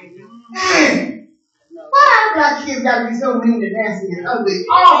 Man! Why our black kids got to be so mean and nasty and ugly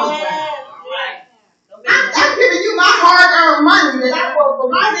all the time? I'm giving you my hard-earned money that I work for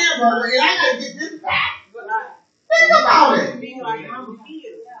my hamburger and I got to get this back. Think about it.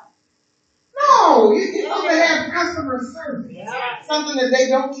 No, you're supposed to have customer service. Something that they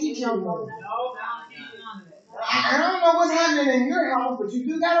don't teach young boys. I don't know what's happening in your house, but you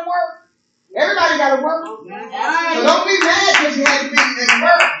do got to work. Everybody got to work. So don't be mad because you had to be at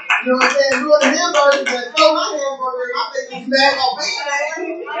work. You know what I'm saying? Doing the hamburgers and throw my hamburger and I think it's bad on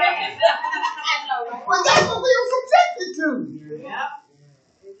being mad. But that's what we were subjected to.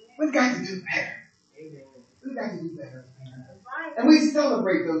 We've got to do better. We've got to do better. And we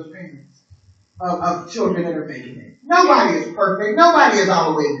celebrate those parents of children that are making it. Nobody is perfect. Nobody is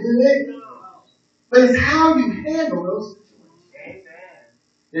all the way good. But it's how you handle those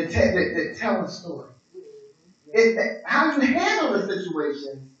situations that tell a story. How you handle the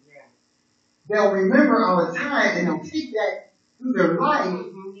situations, they'll remember all the time and they'll take that through their life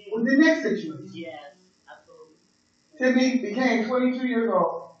with the next situation. Yes, absolutely. Timmy became 22 years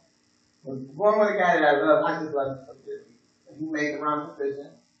old. Was born with a guy that I love. I just love him so dearly. He made the wrong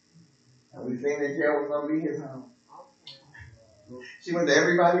decision. And we seen that jail was going to be his home. She went to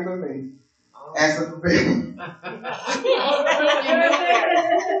everybody but me. Asking for baby.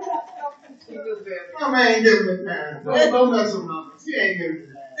 Mama ain't giving it time. Don't mess with Mama. She ain't giving it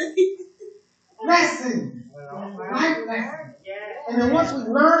time. Lesson. Life lesson. And then once we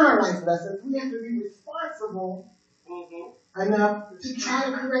learn our life lessons, we have to be responsible enough to try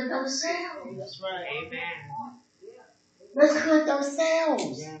to correct ourselves. That's right. Amen. Let's correct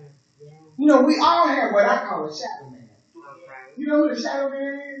ourselves. You know, we all have what I call a shadow man. You know who the shadow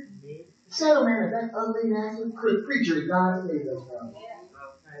man is? Shadow man is that ugly, nasty creature that God made us from.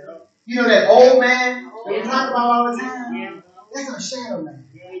 You know that old man that we talk about all the time? That's our shadow man.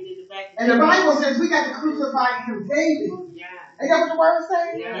 And the Bible says we got to crucify him daily. Ain't that what the word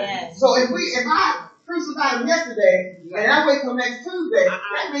says? Yes. So if I crucified him yesterday and I wait till next Tuesday,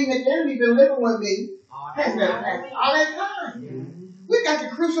 that means that the enemy been living with me all that time. We got to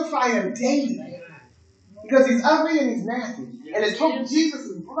crucify him daily. Because he's ugly and he's nasty. And it took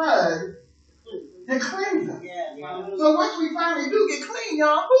Jesus' blood to cleanse us. So once we finally do get clean,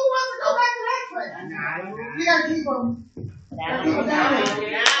 y'all, who wants to go back to that place? You got to keep them down.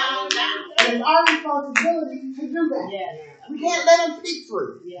 And it's our responsibility to do that. We can't let them peek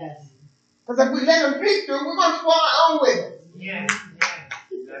through. Because if we let them peek through, we're going to spoil our own witness.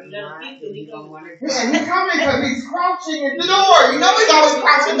 And he's coming because he's crouching at the door. You know he's always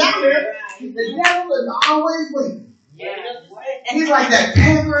crouching down there. The devil is always waiting. He's like that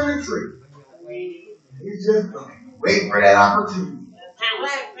panther in the tree. He's just waiting for that opportunity.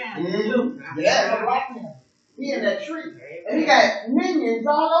 Yeah, a black man. He in that tree. And he got minions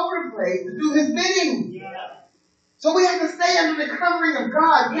all over the place to do his bidding. So we have to stay under the covering of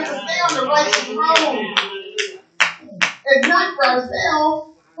God. We have to stay on the righteous road. And not for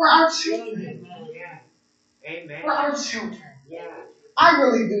ourselves, for our children. For our children. I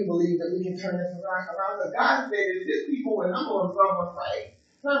really do believe that we can turn this around. Because God said that if this people would humble themselves and pray,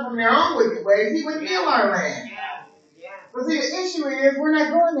 turn from their own wicked ways, He would heal our land. But see, the issue is we're not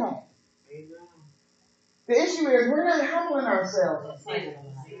doing that. The issue is we're not humbling ourselves.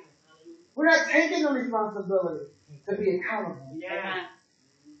 We're not taking the responsibility to be accountable.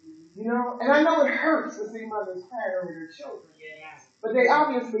 You know, and I know it hurts to see mothers crying over their children. But they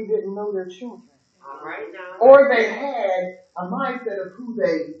obviously didn't know their children. Or they had a mindset of who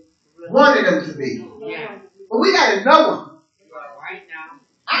they wanted them to be. But we got to know them.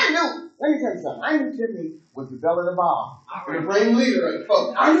 I knew, let me tell you something. I knew Tiffany was the belle of the ball. The brain leader of the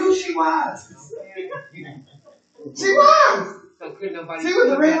folks. I knew she was. She was. She was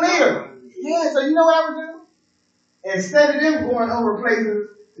the ringleader. Yeah, so you know what I would do? Instead of them going over places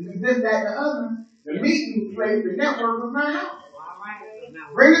to do this, that, and the other, the meeting place, the network was my house.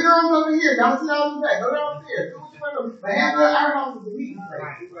 Bring the girls over here. Don't sit down in the back. Go downstairs. Do what you want to do. But after our house is the meeting place.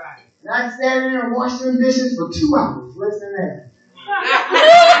 And I'd stand there and wash them dishes for 2 hours. Listen to that.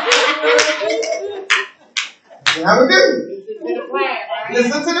 That's what I would do.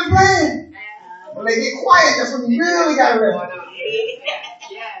 Listen to the plan. When they get quiet, that's when you really got to listen.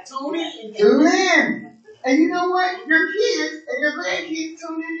 Tune in. And you know what? Your kids and your grandkids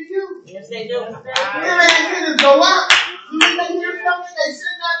tune in to you. Yes, they do. Your grandkids go up. You may hear something they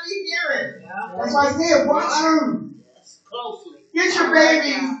should not be hearing. That's why I said, watch them. Closely. Get your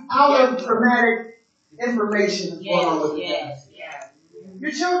babies out of traumatic information that's going on with them.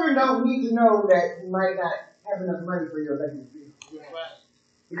 Your children don't need to know that you might not have enough money for your electric bill.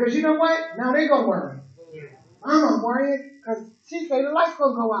 Because you know what? Now they're going to worry. I'm worried because she say the light's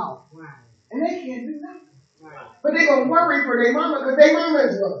going to go out. And they can't do nothing. But they're going to worry for their mama because their mama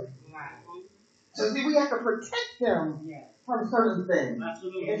is worried. So see, we have to protect them from certain things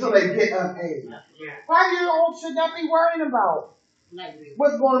until they get of age. 5-year-olds should not be worrying about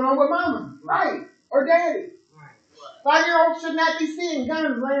what's going on with mama, right? Or daddy. 5-year-olds should not be seeing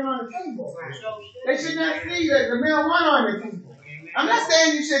guns laying on the table. They should not see that the marijuana on the table. I'm not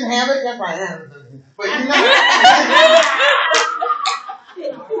saying you shouldn't have it. Yes, I am. But you know.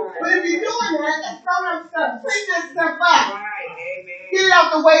 But if you're doing that, that's throw that stuff. Clean that stuff up. Get it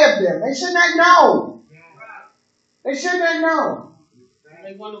out the way of them. They should not know. They should not know.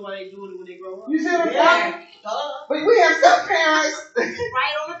 They wonder why they do it when they grow up. You see what I'm saying? But we have some parents.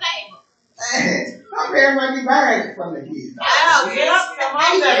 Right on the table. Some parents might be buying from the kids.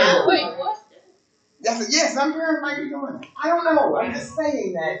 Wait, what? Yes, some parents might be doing it. I don't know. I'm just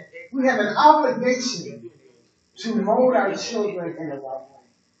saying that we have an obligation to mold our children in the right way.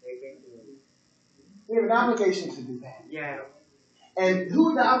 We have an obligation to do that. And who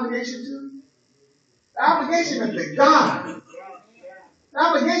is the obligation to? The obligation is to God. The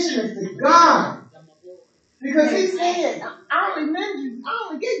obligation is to God. Because He said, I only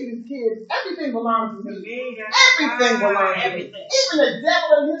gave you these kids. Everything belongs to me. Everything belongs to me. Even the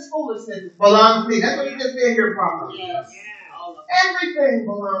devil and his foolishness belongs to me. That's what He just said here, Prophet. Everything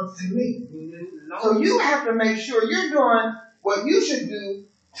belongs to me. So you have to make sure you're doing what you should do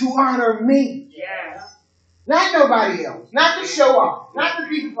to honor me. Not nobody else. Not to show off. Not to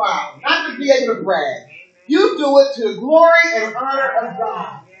be proud. Not to be able to brag. You do it to the glory and honor of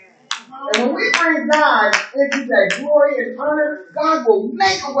God. And when we bring God into that glory and honor, God will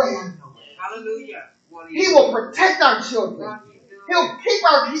make a way out of it. Hallelujah. He will protect our children. He'll keep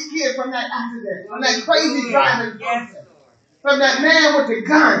our kids from that accident, from that crazy driving person, from that man with the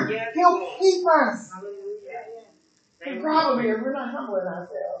gun. He'll keep us. The problem is we're not humbling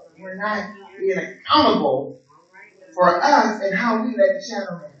ourselves. We're not being accountable for us and how we let the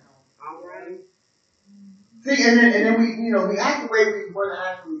shadow man out. See, and then we act the way we want to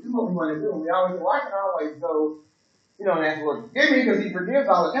act, we do what we want to do. We always go, I can always go, and ask the Lord to forgive me because He forgives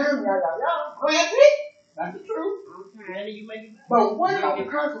all the time. Granted, that's the truth. But what about the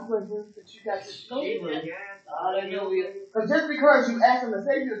consequences that you got to go through? Because just because you ask Him to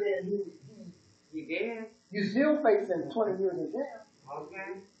save you, then you still facing 20 years in jail.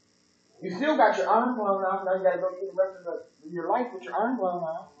 You still got your arm blown off. Now you got to go through the rest of your life with your arm blown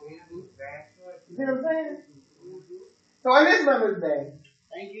off. You see what I'm saying? So on this Mother's Day,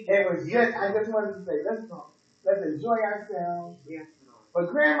 I just wanted to say, let's enjoy ourselves. But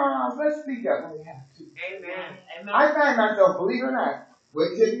grandmas, let's speak up when we have to. Amen. I find myself, believe it or not,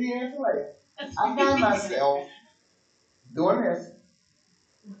 with Tiffany and Celeste, I find myself doing this.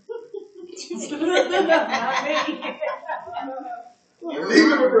 Leaving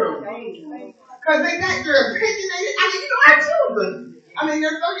the room. Because they got your opinionated. I mean, you know, our children. I mean,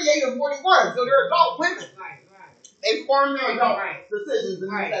 they're 38 and 41, so they're adult women. They form their adult decisions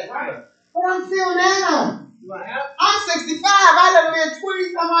and things like that. But I'm still now. I'm 65. I done lived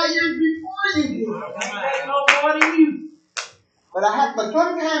 20 some odd years before you did. No more than you. But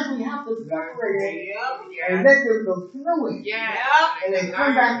sometimes we have to separate it and let them go through it. And then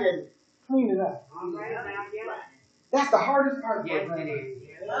come back and clean it up. That's the hardest part for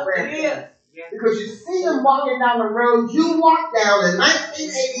grandparents. Because you see them walking down the road you walked down in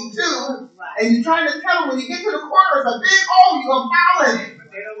 1982, and you're trying to tell them when you get to the corner, it's a big hole, you're going to fall in it.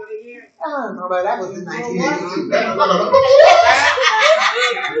 Oh, but that was in 1982.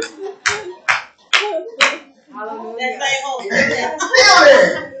 Still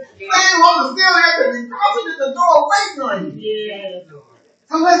there. Same hole is still there because you're crossing at the door waiting on you.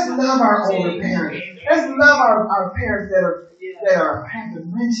 So let's love our older parents. Let's love our parents that are have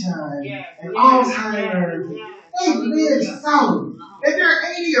dementia and Alzheimer's. They live so. If they're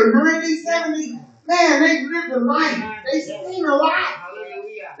 80 or 90, 70, man, they've lived a life. They've seen a lot.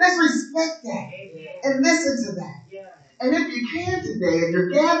 Let's respect that and listen to that. And if you can today, if you're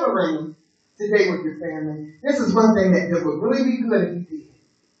gathering today with your family, this is one thing that would really be good if you did.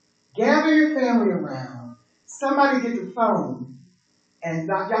 Gather your family around. Somebody get the phone and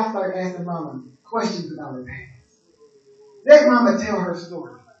y'all start asking Mama questions about her past. Let Mama tell her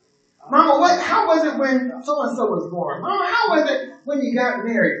story. Mama, how was it when so-and-so was born? Mama, how was it when you got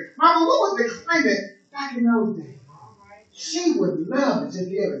married? Mama, what was the climate back in those days? She would love to just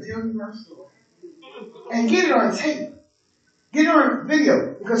be able to tell you her story. And get it on tape. Get it on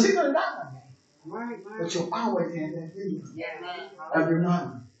video. Because she's going to die one day. But you'll always have that video of your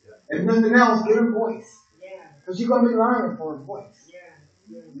mama. If nothing else, get her voice. Because you're going to be learning for her voice.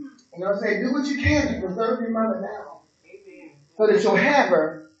 You know what I'm saying? Do what you can to preserve your mother now. So that you'll have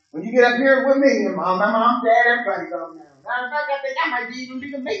her when you get up here with me and my mom, dad, everybody gone now. Matter of fact, I think I might even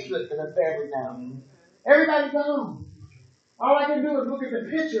be the matriarch in the family now. Everybody gone. All I can do is look at the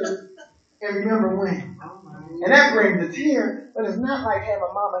pictures and remember when. And that brings a tear, but it's not like having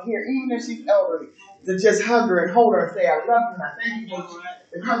a mama here, even if she's elderly, to just hug her and hold her and say, I love you and I thank you for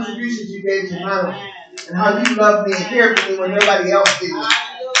the contributions you gave to my life and how you loved me and cared for me when nobody else did.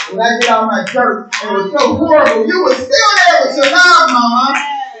 When I did all my dirt and it was so horrible, you were still there with your love, Mama.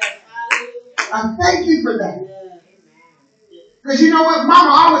 I thank you for that. Because you know what?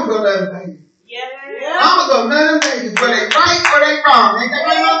 Mama always gonna love the baby. Mama gonna love them babies, whether they right or they wrong. Ain't that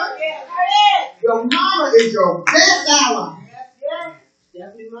right, Mama? Your mama is your best ally.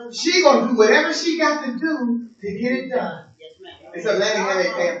 She gonna do whatever she got to do to get it done. Except Landigham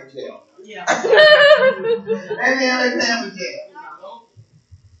ain't paying for jail. Landigham ain't paying for jail.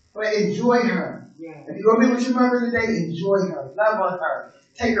 But enjoy her. If you're gonna be with your mother today, enjoy her. Love on her.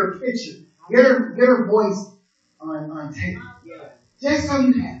 Take her picture. Get her voice on tape. Just so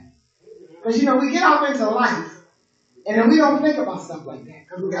you have it. Because you know, we get off into life and then we don't think about stuff like that.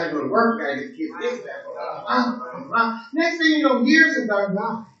 Because we gotta go to work, we gotta get kids this, that. Next thing you know, years have gone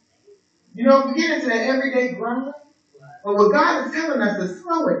by. You know, if we get into that everyday grind, but what God is telling us is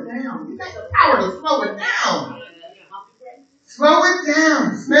slow it down. You got the power to slow it down. Slow it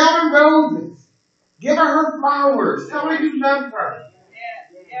down. Smell the roses. Give her flowers. Tell her you love her.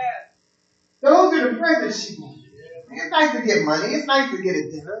 Those are the presents she wants. It's nice to get money. It's nice to get a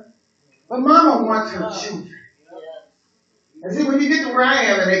dinner. But Mama wants her children. And see, when you get to where I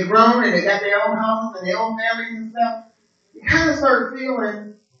am and they're grown and they got their own houses and their own families and stuff, you kind of start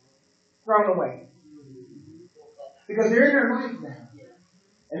feeling thrown away. Because they're in their life now.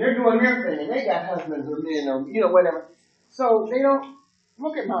 And they're doing their thing. And they got husbands or men or, you know, whatever. So they don't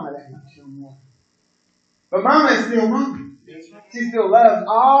look at Mama that much anymore. But Mama is still Mama. She still loves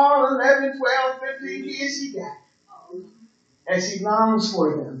all 11, 12, 15 kids she got. And she longs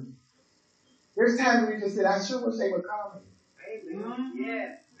for them. There's times when we just said, I sure wish they would call me.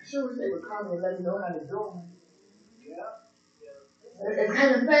 I sure wish they would call me and let me know how they're doing. It's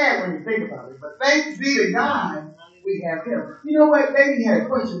kind of sad when you think about it. But thanks be to God, we have him. You know what? Baby had a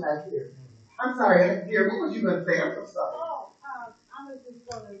question back here. I'm sorry, dear. What was you going to say? I'm so sorry. I was just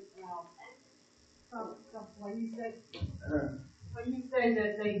going to, when you say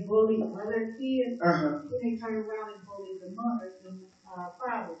that they bully other kids, then they turn around and bully the mothers and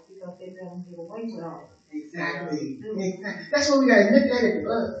fathers because they let them get away with all of it. Exactly. That's what we got to admit that in the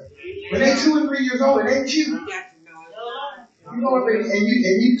blood. When they're 2 and 3 years old, it ain't cute. You go up and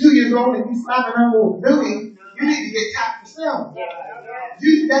you 2 years old and you slapping her little doing, you need to get tapped yourself.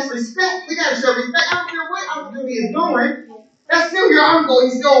 That's respect. We gotta show respect. I don't care what Uncle Jimmy is doing. That's still your uncle.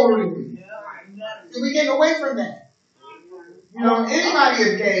 He's still older than you. So we getting away from that. You know, anybody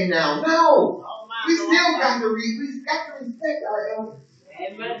is game now. No. We still got to respect our elders.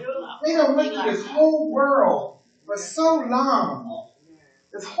 They don't look at this whole world for so long.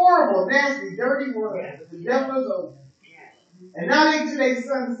 This horrible, nasty, dirty world that the devil is over. And now they today's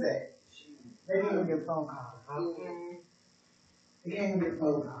sunset. They can't even get a phone call. They can't even get a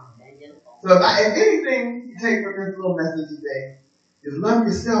phone call. So if anything you take from this little message today is love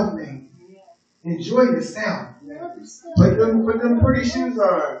yourself, man. Enjoy yourself. Put them pretty shoes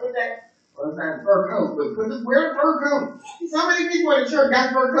on. Put that, well, it's not a fur coat, but wear a fur coat. So many people in the church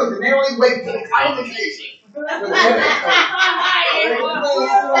got fur coats and they only wait for the convocation.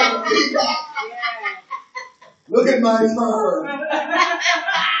 Look at my fur.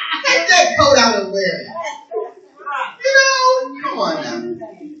 Take that coat out and wear it. You know, come on now.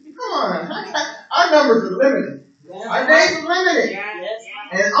 Come on. Our numbers are limited. Our days are limited.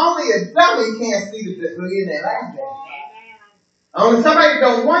 And only a dummy can't see the in that last day. Only somebody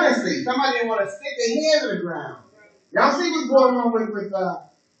don't want to see. Somebody didn't want to stick their hand in the ground. Y'all see what's going on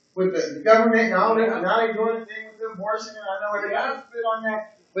with the government and all this? Now they're doing the thing with abortion, and I know they got to spit on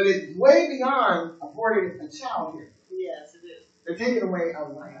that. But it's way beyond aborting a child here. Yes, it is. They're taking away a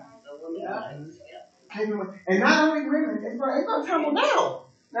life. And not only women, it's going to tumble down.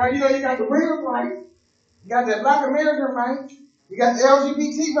 Now, you know, you got the women's rights, you got the Black American rights, you got the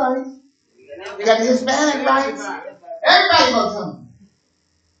LGBT rights, you got the Hispanic rights. Everybody going to tumble.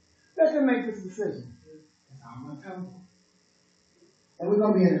 Let them make this decision. That's all I'm going to tell them. And we're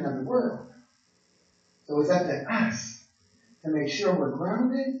going to be in another world. So it's up to us to make sure we're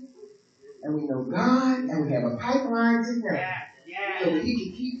grounded and we know God and we have a pipeline to Him so that He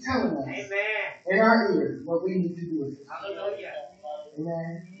can keep telling us in our ears what we need to do with it.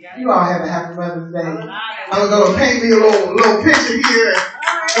 Amen. You all have a happy Mother's Day. I'm going to paint me a little picture here.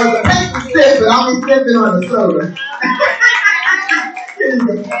 Well, the paint is stiff, but I'll be sipping on the soda.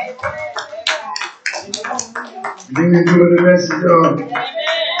 Then we do the message, y'all.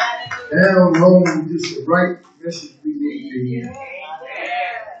 Down home, just the right message we need to hear.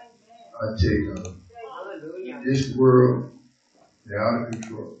 I tell you, this world, they're out of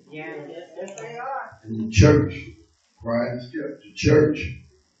control. And the church, right? The church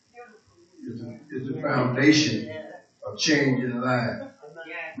is the foundation of changing lives.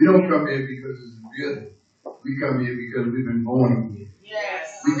 We don't come here because it's good. We come here because we've been born again.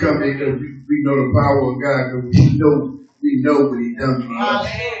 We come here because we know the power of God, because we know what He done for us.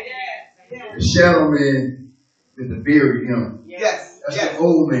 The shadow man is the very young. That's the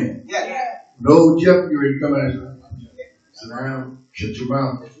old man. The old Jeff, you ready to come out and sit down, shut your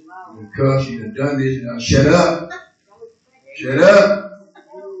mouth. Because you done this, now shut up. Shut up.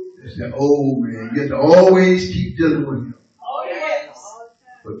 That's the old man. You have to always keep dealing with him.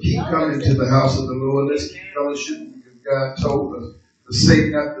 But keep coming to the house of the Lord. Let's keep fellowship, because God told us to say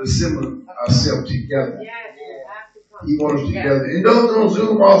not to assemble ourselves together. He wants us together. And those on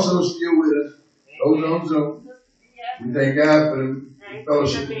Zoom also still with us. Those on Zoom. We thank God for the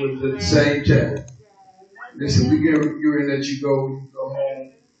fellowship with us at the same time. Listen, we get ready to let you go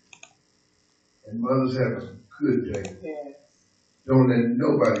home. And mothers have a good day. Don't let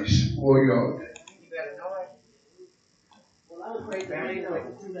nobody spoil your day.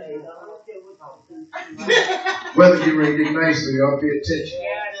 Weather get ready to get nice, so y'all pay attention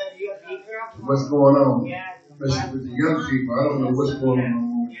to what's going on, especially with the young people. I don't know what's going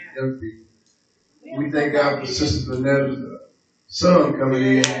on with the young people. We thank God for Sister Vanetta's son coming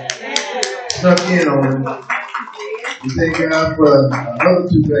in, snuck in on him. We thank God for the other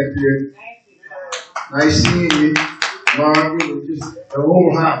two back there. Nice seeing you, Margaret, and just the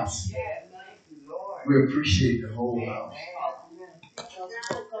whole house. We appreciate the whole house.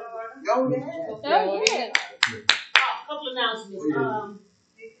 Oh, yeah. Couple announcements.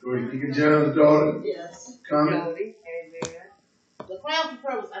 Deacon John's daughter. Yes. Coming. The Clown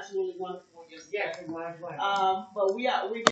for Purpose actually really wonderful. Yes. But we